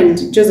rich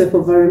friend, Joseph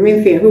of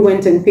Arimathea, who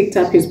went and picked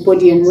up his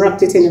body and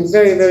wrapped it in a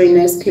very, very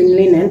nice clean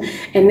linen,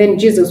 and then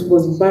Jesus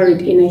was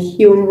buried in a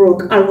hewn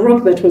rock, a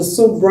rock that was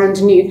so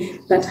brand new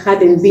that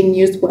hadn't been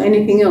used for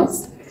anything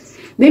else.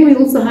 Then we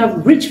also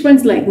have rich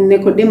friends like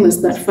Nicodemus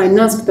that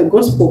financed the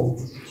gospel.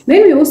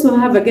 Then we also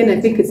have, again, I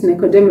think it's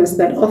Nicodemus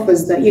that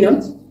offers the,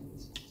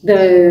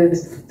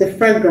 the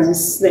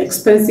fragrance, the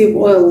expensive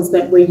oils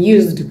that were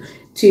used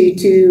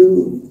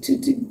to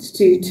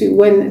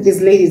when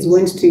these ladies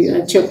went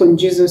to check on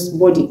Jesus'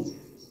 body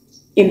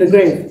in the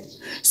grave.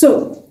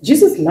 So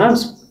Jesus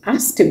loves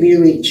us to be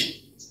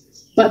rich,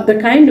 but the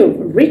kind of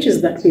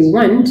riches that we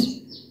want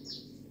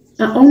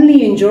are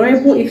only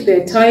enjoyable if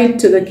they're tied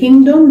to the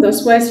kingdom.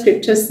 That's why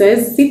scripture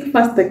says, seek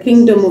first the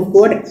kingdom of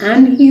God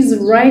and his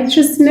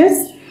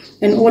righteousness,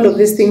 and all of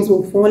these things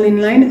will fall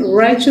in line.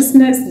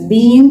 Righteousness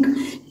being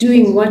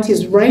doing what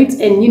is right,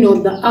 and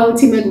the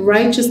ultimate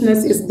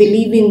righteousness is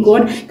believing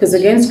God, because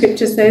again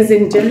scripture says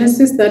in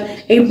Genesis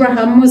that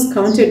Abraham was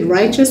counted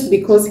righteous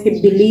because he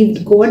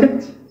believed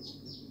God.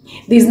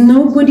 There's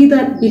nobody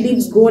that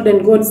believes God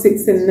and God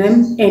sits in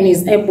them and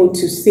is able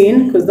to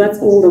sin, because that's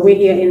all the way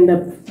here in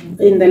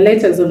the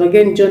letters of,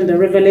 again, John the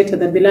Revelator,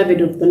 the beloved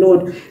of the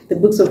Lord, the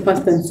books of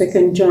 1st and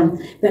 2nd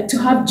John, that to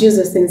have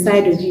Jesus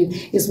inside of you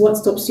is what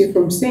stops you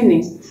from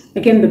sinning.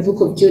 Again, the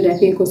book of Jude, I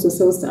think, also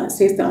says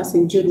to us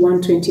in Jude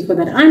 1:24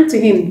 that unto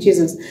him,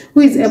 Jesus,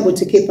 who is able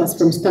to keep us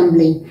from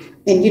stumbling,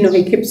 and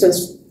he keeps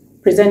us,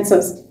 presents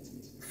us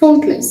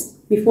faultless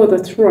before the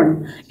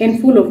throne and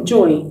full of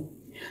joy.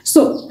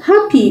 So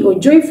happy or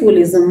joyful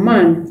is a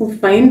man who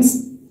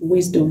finds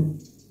wisdom,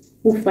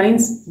 who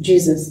finds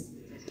Jesus,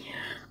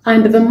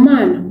 and the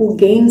man who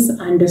gains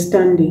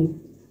understanding.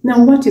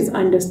 Now, what is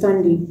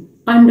understanding?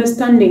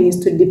 Understanding is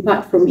to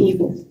depart from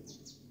evil.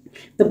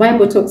 The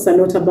Bible talks a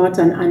lot about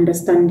an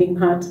understanding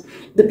heart.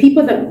 The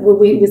people that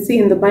we see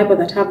in the Bible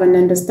that have an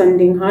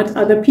understanding heart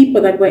are the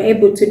people that were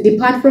able to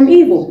depart from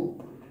evil.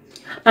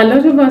 A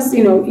lot of us,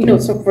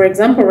 so for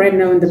example, right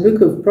now in the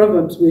book of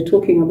Proverbs, we're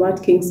talking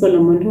about King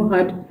Solomon, who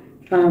had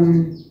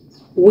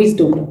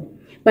wisdom.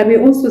 But we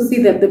also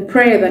see that the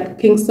prayer that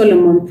King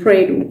Solomon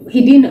prayed,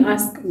 he didn't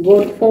ask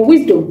God for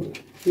wisdom.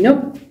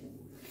 Nope.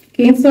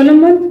 King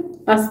Solomon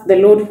asked the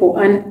Lord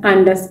for an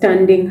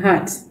understanding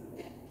heart.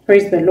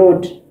 Praise the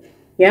Lord.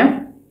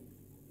 Yeah?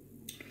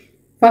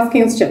 1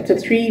 Kings chapter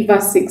 3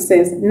 verse 6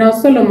 says, Now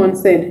Solomon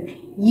said,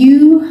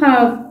 You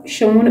have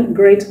shown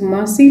great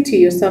mercy to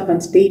your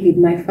servant David,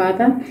 my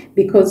father,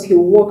 because he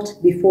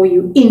walked before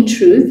you in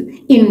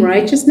truth, in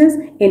righteousness,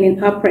 and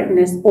in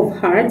uprightness of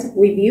heart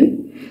with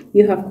you.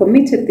 You have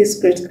committed this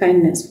great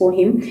kindness for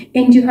him,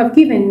 and you have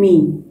given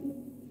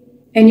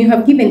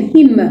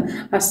him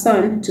a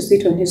son to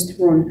sit on his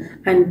throne,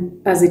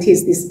 and as it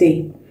is this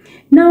day.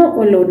 Now,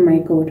 O Lord my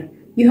God,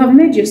 You have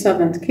made your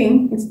servant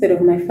king instead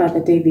of my father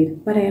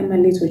David, but I am a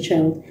little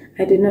child.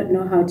 I do not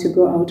know how to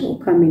go out or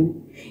come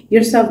in.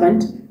 Your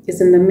servant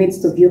is in the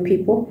midst of your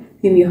people,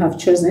 whom you have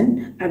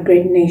chosen, a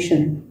great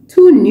nation,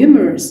 too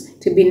numerous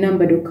to be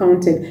numbered or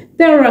counted.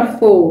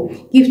 Therefore,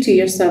 give to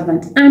your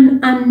servant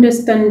an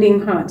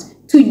understanding heart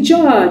to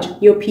judge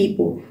your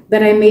people,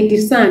 that I may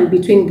discern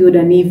between good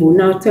and evil.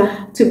 Now,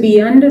 to be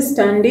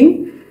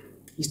understanding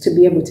is to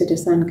be able to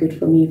discern good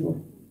from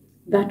evil.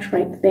 That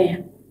right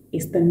there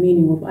is the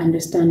meaning of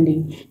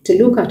understanding.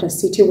 To look at a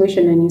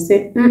situation and you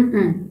say,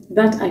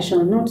 that I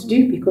shall not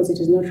do because it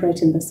is not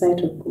right in the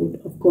sight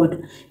of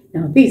God.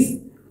 Now this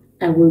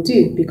I will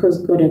do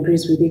because God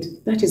agrees with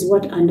it. That is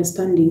what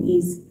understanding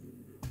is.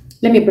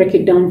 Let me break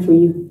it down for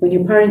you. When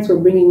your parents were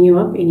bringing you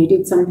up and you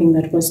did something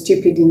that was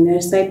stupid in their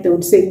sight, they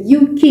would say,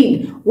 you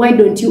kid, why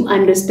don't you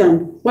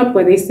understand? What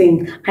were they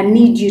saying? I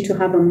need you to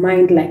have a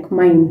mind like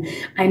mine.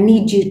 I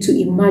need you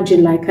to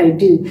imagine like I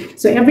do.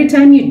 So every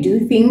time you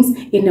do things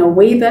in a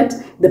way that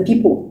the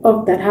people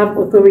that have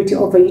authority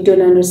over you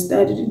don't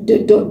understand,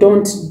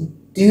 don't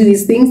do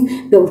these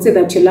things, they'll say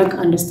that you lack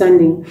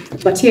understanding.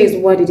 But here is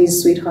what it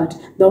is, sweetheart.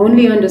 The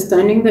only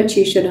understanding that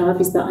you should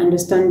have is the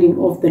understanding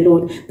of the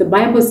Lord. The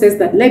Bible says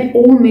that let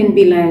all men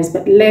be liars,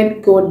 but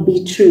let God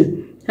be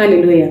true.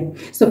 Hallelujah.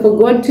 So for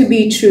God to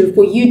be true,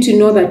 for you to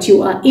know that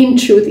you are in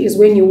truth, is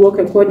when you walk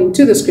according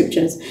to the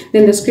scriptures.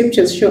 Then the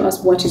scriptures show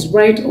us what is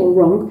right or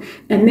wrong,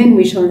 and then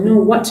we shall know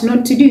what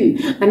not to do.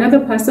 Another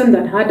person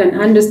that had an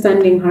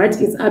understanding heart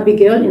is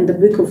Abigail in the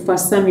book of 1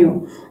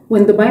 Samuel.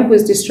 When the Bible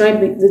is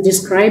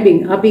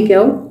describing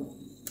Abigail,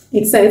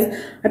 it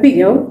says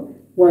Abigail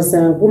was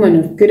a woman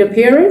of good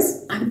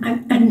appearance and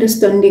an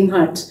understanding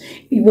heart.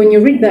 When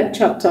you read that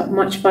chapter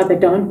much further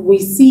down, we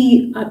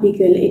see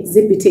Abigail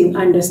exhibiting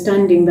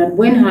understanding that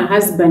when her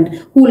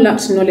husband, who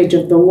lacked knowledge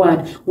of the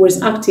word,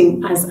 was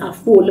acting as a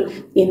fool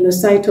in the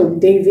sight of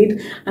David,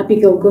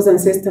 Abigail goes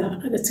and says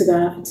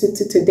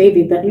to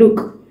David that,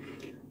 look,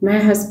 my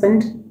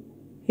husband,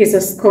 he's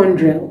a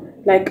scoundrel.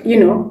 Like, you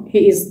know,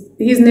 his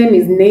name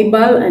is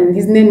Nabal, and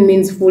his name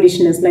means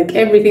foolishness. Like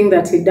everything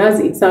that he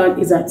does,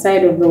 is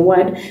outside of the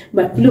word.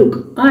 But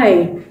look,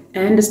 I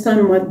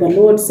understand what the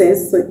Lord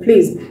says, so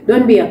please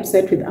don't be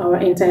upset with our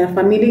entire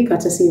family,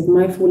 courtesy of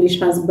my foolish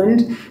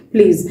husband.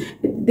 Please,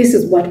 this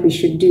is what we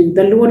should do.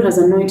 The Lord has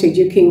anointed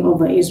you king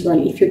over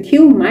Israel. If you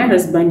kill my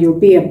husband, you'll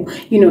be,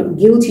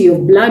 guilty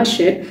of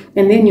bloodshed,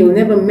 and then you'll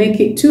never make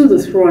it to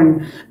the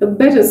throne.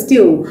 Better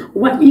still,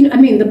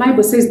 the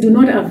Bible says, do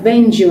not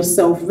avenge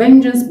yourself.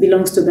 Vengeance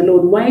belongs to the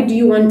Lord. Why do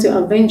you want to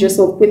avenge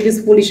yourself with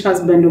this foolish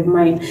husband of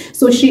mine?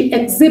 So she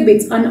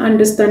exhibits an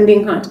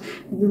understanding heart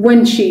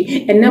when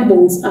she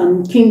enables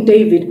King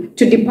David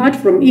to depart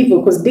from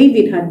evil, because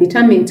David had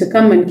determined to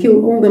come and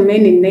kill all the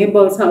men in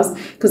Nabal's house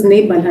because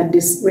Nabal had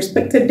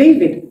disrespected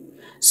David.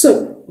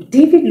 So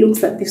David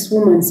looks at this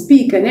woman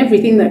speak, and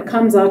everything that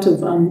comes out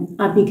of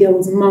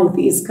Abigail's mouth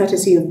is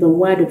courtesy of the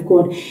word of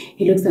God.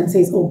 He looks and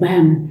says, oh,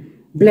 bam,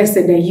 blessed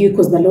are you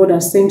because the Lord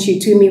has sent you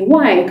to me.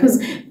 Why? Because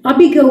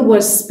Abigail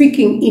was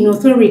speaking in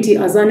authority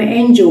as an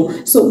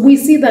angel. So we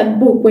see that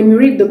book, when we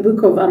read the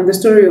book of the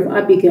story of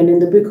Abigail in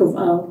the book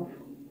of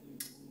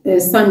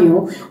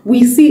Samuel,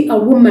 we see a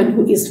woman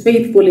who is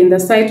faithful in the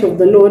sight of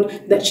the Lord,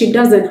 that she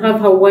doesn't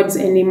have her words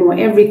anymore.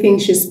 Everything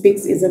she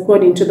speaks is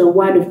according to the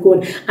word of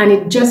God, and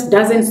it just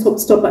doesn't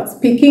stop at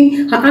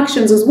speaking, her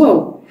actions as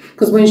well.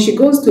 Because when she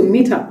goes to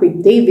meet up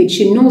with David,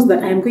 she knows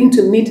that I'm going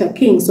to meet a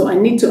king, so I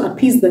need to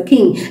appease the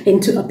king.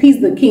 And to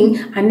appease the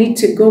king, I need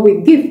to go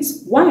with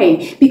gifts.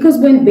 Why? Because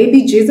when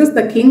baby Jesus,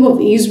 the king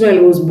of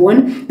Israel, was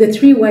born, the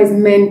 3 wise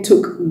men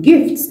took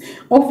gifts.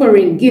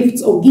 Offering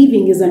gifts or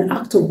giving is an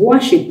act of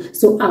worship.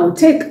 So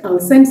I'll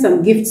send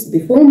some gifts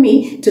before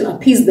me to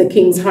appease the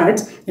king's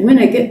heart. And when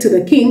I get to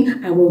the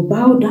king, I will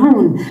bow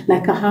down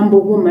like a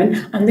humble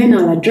woman, and then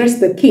I'll address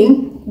the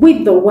king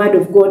with the word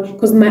of God,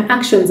 because my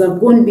actions have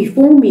gone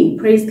before me.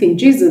 Praise King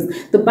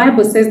Jesus. The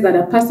Bible says that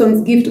a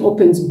person's gift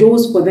opens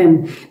doors for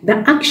them. The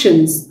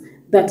actions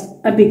that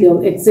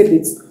Abigail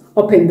exhibits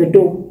open the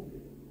door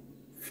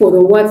for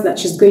the words that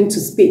she's going to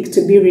speak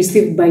to be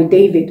received by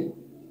David.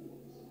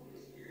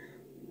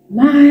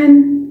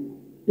 Man,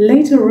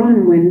 later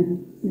on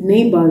when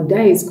Nabal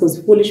dies,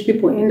 because foolish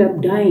people end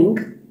up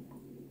dying,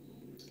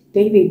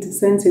 David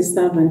sends his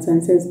servants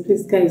and says,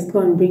 please guys, go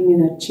and bring me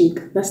that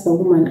chick. That's the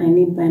woman I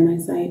need by my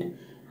side.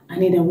 I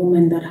need a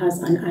woman that has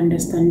an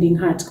understanding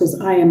heart, because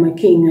I am a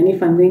king, and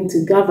if I'm going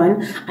to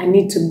govern, I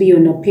need to be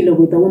on a pillow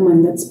with a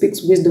woman that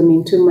speaks wisdom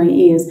into my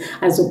ears,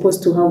 as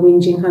opposed to her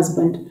whinging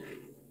husband.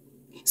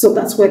 So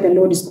that's where the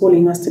Lord is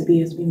calling us to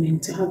be as women,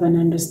 to have an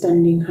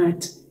understanding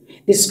heart.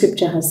 This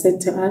scripture has said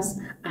to us,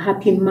 a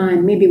happy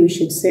man, maybe we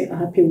should say a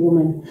happy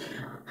woman.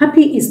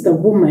 Happy is the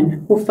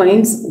woman who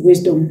finds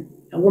wisdom,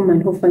 a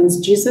woman who finds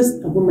Jesus,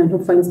 a woman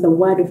who finds the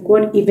word of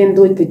God, even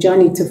though the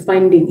journey to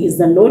finding is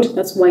the Lord.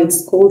 That's why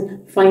it's called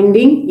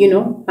finding,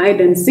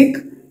 hide and seek.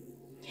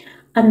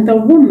 And the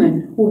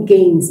woman who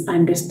gains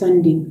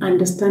understanding.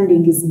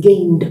 Understanding is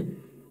gained.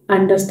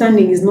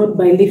 Understanding is not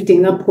by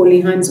lifting up holy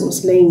hands or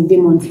slaying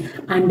demons.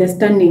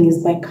 Understanding is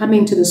by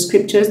coming to the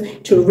scriptures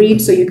to read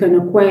so you can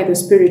acquire the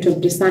spirit of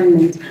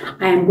discernment.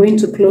 I am going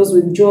to close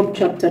with Job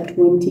chapter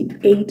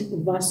 28,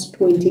 verse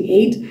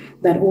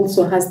 28, that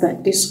also has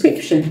that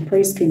description.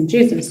 Praise King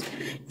Jesus.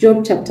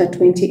 Job chapter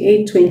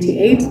 28,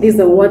 28. These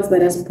are words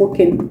that are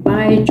spoken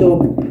by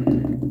Job.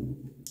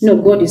 No,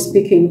 God is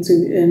speaking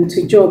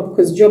to Job,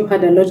 because Job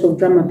had a lot of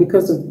drama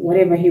because of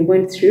whatever he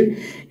went through.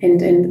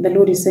 And the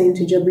Lord is saying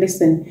to Job,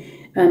 listen,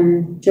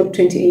 Job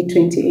 28,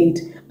 28.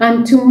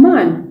 And to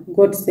man,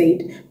 God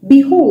said,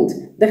 behold,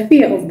 the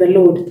fear of the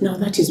Lord. Now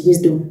that is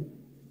wisdom.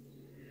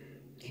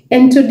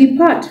 And to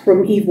depart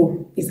from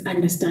evil is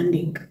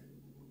understanding.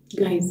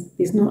 Guys,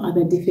 there's no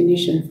other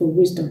definition for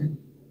wisdom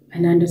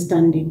and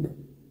understanding.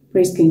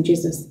 Praise King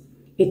Jesus.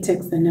 It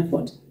takes an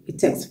effort. It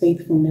takes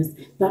faithfulness.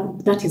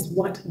 That is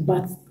what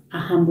births a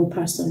humble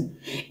person.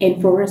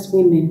 And for us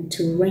women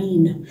to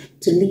reign,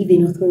 to live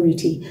in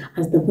authority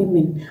as the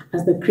women,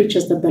 as the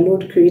creatures that the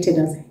Lord created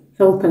as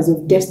helpers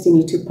of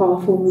destiny to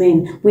powerful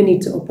men, we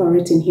need to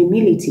operate in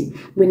humility.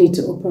 We need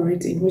to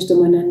operate in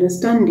wisdom and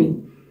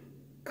understanding.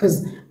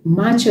 Because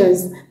much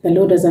as the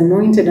Lord has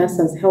anointed us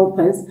as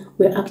helpers,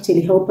 we're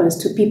actually helpers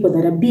to people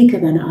that are bigger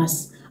than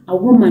us. A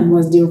woman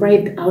was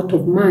derived out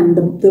of man.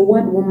 The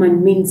word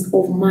woman means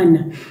of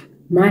man.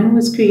 Man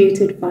was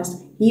created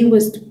first. He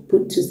was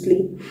put to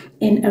sleep.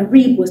 And a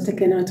rib was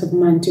taken out of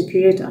man to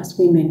create us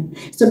women.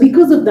 So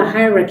because of the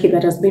hierarchy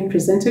that has been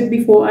presented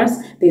before us,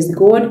 there's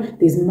God,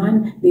 there's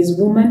man, there's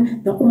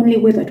woman. The only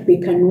way that we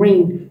can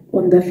reign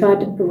on the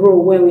third row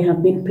where we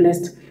have been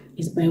placed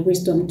is by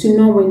wisdom, to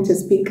know when to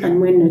speak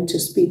and when not to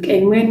speak.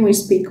 And when we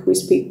speak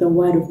the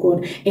word of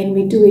God, and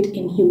we do it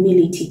in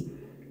humility.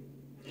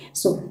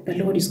 So the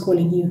Lord is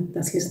calling you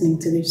that's listening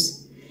to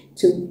this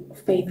to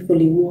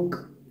faithfully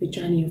walk the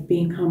journey of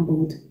being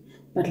humbled.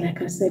 But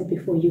like I said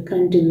before, you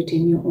can't do it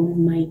in your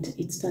own might.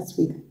 It starts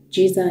with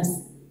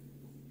Jesus.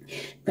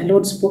 The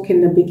Lord spoke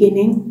in the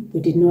beginning. We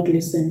did not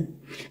listen.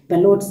 The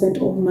Lord sent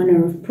all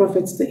manner of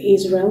prophets to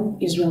Israel.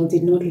 Israel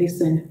did not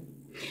listen.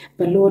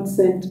 The Lord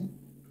sent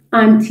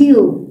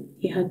until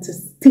he had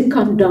to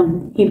come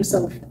down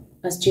himself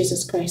as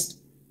Jesus Christ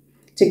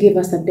to give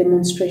us a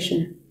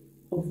demonstration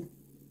of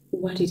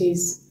what it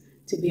is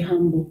to be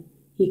humble.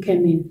 He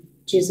came in,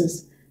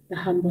 Jesus, the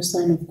humble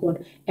Son of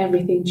God.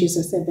 Everything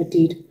Jesus ever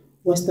did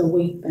was the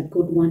way that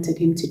God wanted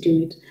him to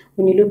do it.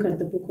 When you look at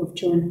the book of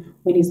John,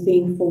 when he's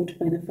being fought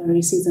by the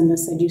Pharisees and the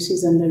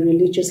Sadducees and the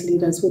religious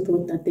leaders who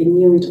thought that they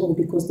knew it all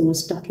because they were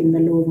stuck in the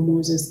law of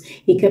Moses,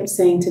 he kept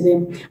saying to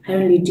them, I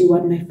only do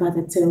what my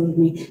Father tells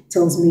me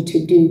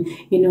to do.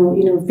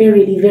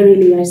 Verily,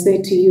 verily, I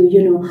say to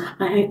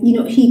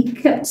you, he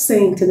kept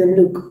saying to them,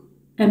 look,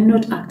 I'm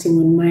not acting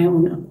on my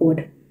own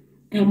accord.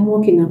 I'm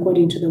walking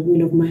according to the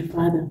will of my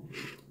Father.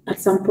 At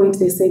some point,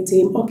 they said to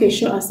him, okay,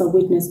 show us a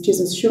witness.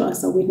 Jesus, show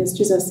us a witness.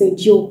 Jesus said,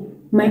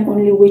 my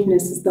only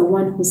witness is the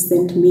one who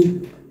sent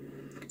me.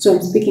 So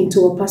I'm speaking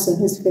to a person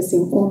who's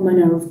facing all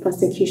manner of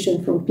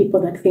persecution from people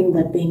that think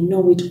that they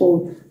know it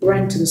all.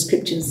 Run to the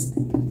scriptures.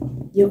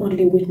 Your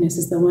only witness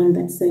is the one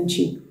that sent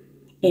you.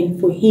 And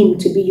for him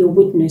to be your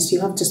witness, you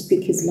have to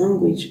speak his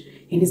language.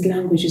 And his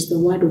language is the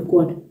word of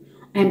God.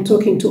 I'm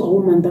talking to a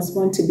woman that's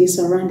want to be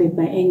surrounded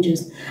by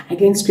angels.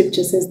 Again,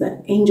 scripture says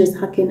that angels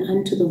hearken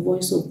unto the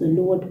voice of the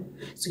Lord.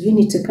 So you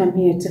need to come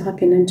here to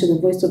hearken unto the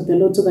voice of the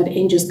Lord so that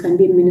angels can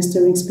be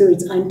ministering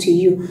spirits unto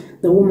you,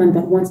 the woman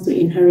that wants to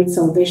inherit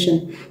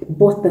salvation,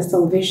 both the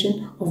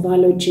salvation of our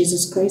Lord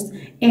Jesus Christ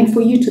and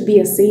for you to be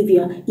a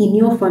savior in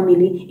your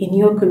family, in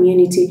your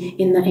community,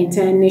 in the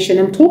entire nation.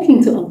 I'm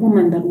talking to a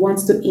woman that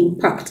wants to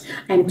impact.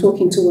 I'm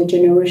talking to a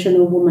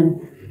generational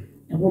woman.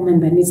 A woman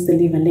that needs to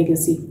leave a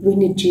legacy. We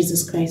need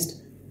Jesus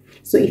Christ.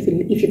 So if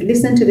you've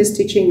listened to this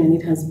teaching and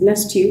it has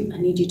blessed you, I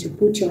need you to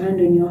put your hand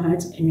on your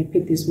heart and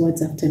repeat these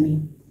words after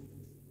me.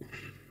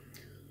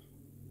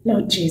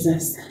 Lord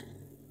Jesus,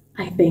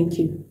 I thank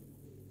you.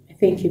 I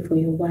thank you for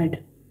your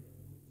word.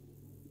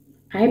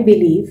 I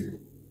believe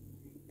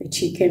that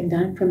you came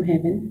down from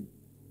heaven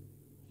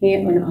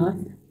here on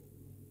earth.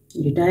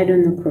 You died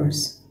on the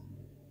cross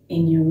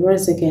and you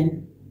rose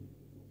again.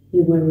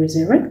 You were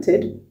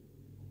resurrected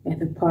by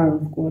the power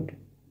of God.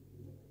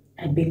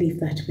 I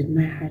believe that with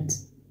my heart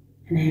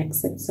and I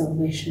accept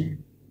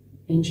salvation.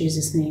 In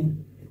Jesus'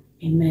 name,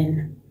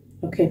 amen.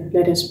 Okay,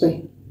 let us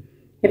pray.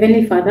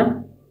 Heavenly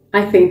Father,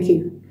 I thank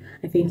you.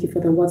 I thank you for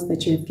the words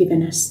that you have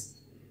given us.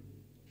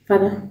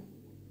 Father,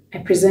 I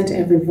present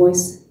every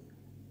voice.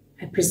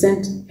 I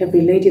present every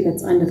lady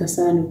that's under the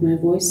sound of my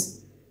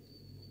voice.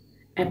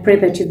 I pray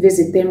that you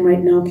visit them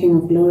right now, King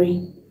of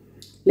Glory.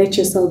 Let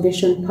your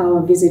salvation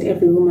power visit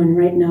every woman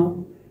right now.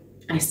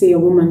 I see a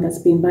woman that's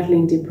been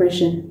battling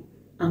depression,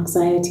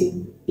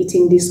 anxiety,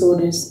 eating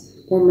disorders,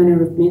 all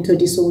manner of mental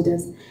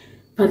disorders.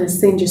 Father,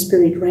 send your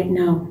spirit right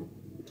now.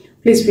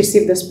 Please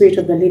receive the Spirit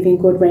of the living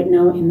God right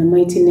now in the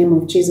mighty name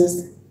of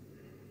Jesus.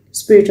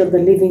 Spirit of the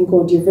living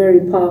God, you're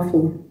very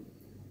powerful.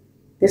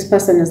 This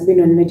person has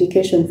been on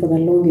medication for the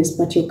longest,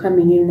 but you're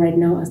coming in right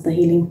now as the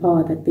healing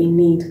power that they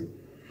need.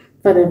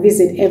 Father,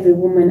 visit every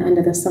woman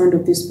under the sound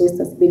of this voice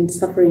that's been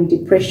suffering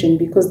depression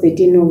because they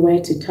didn't know where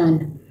to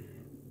turn.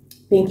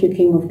 Thank you,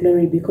 King of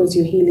Glory, because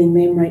you're healing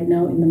them right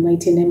now in the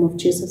mighty name of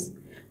Jesus.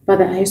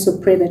 Father, I also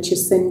pray that you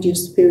send your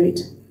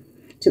Spirit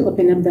to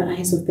open up the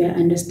eyes of their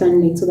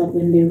understanding so that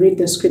when they read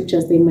the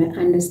scriptures, they might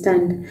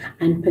understand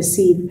and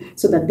perceive,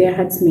 so that their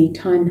hearts may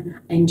turn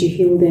and you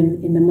heal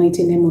them in the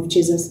mighty name of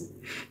Jesus.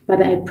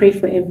 Father, I pray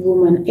for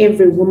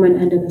every woman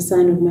under the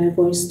sound of my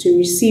voice to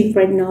receive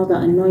right now the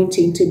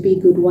anointing to be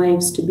good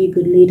wives, to be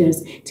good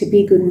leaders, to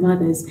be good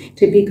mothers,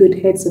 to be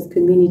good heads of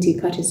community,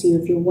 courtesy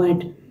of your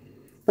word.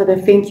 Father,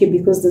 thank you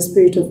because the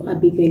spirit of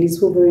Abigail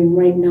is hovering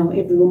right now.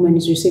 Every woman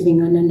is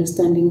receiving an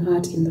understanding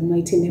heart in the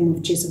mighty name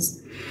of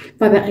Jesus.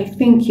 Father, I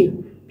thank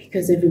you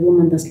because every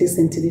woman that's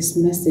listened to this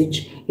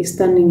message is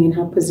standing in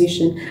her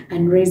position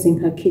and raising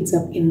her kids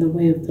up in the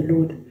way of the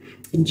Lord.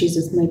 In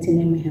Jesus' mighty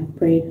name I have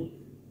prayed.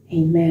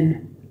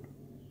 Amen.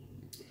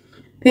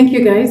 Thank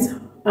you, guys.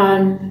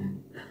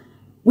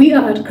 We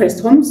are at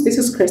Crest Homes. This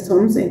is Crest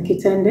Homes in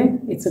Kitende.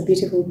 It's a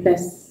beautiful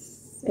place.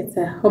 It's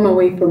a home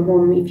away from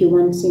home if you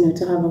want,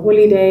 to have a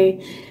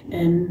holiday,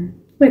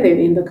 whether you're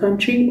in the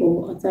country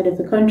or outside of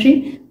the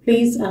country.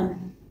 Please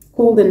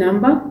call the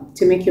number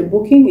to make your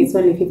booking. It's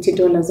only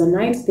 $50 a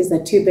night. These are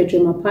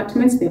 2-bedroom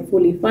apartments. They're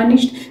fully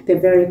furnished. They're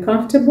very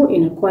comfortable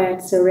in a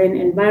quiet, serene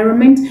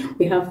environment.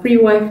 We have free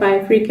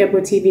Wi-Fi, free cable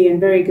TV, and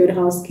very good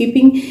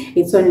housekeeping.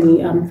 It's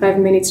only 5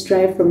 minutes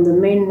drive from the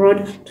main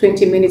road,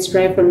 20 minutes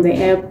drive from the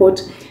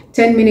airport,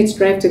 10 minutes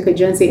drive to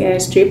Kajansi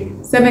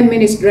Airstrip, 7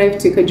 minutes drive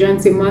to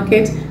Kajansi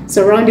Market,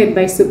 surrounded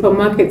by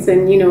supermarkets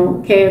and,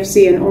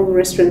 KFC and all the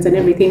restaurants and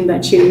everything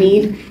that you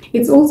need.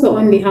 It's also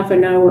only half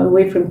an hour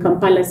away from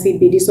Kampala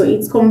CBD, so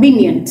it's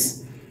convenient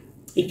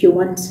if you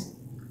want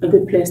a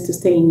good place to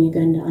stay in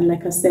Uganda. And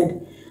like I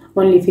said,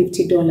 only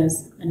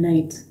 $50 a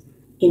night.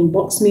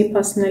 Inbox me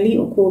personally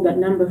or call that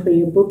number for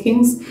your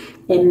bookings.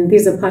 And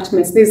these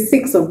apartments, there's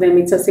 6 of them.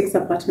 It's a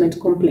 6-apartment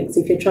complex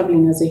if you're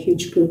traveling as a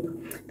huge group.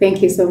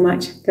 Thank you so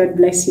much. God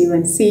bless you,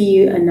 and see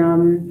you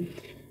in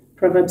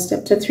Proverbs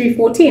chapter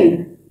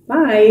 3:14.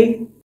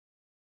 Bye.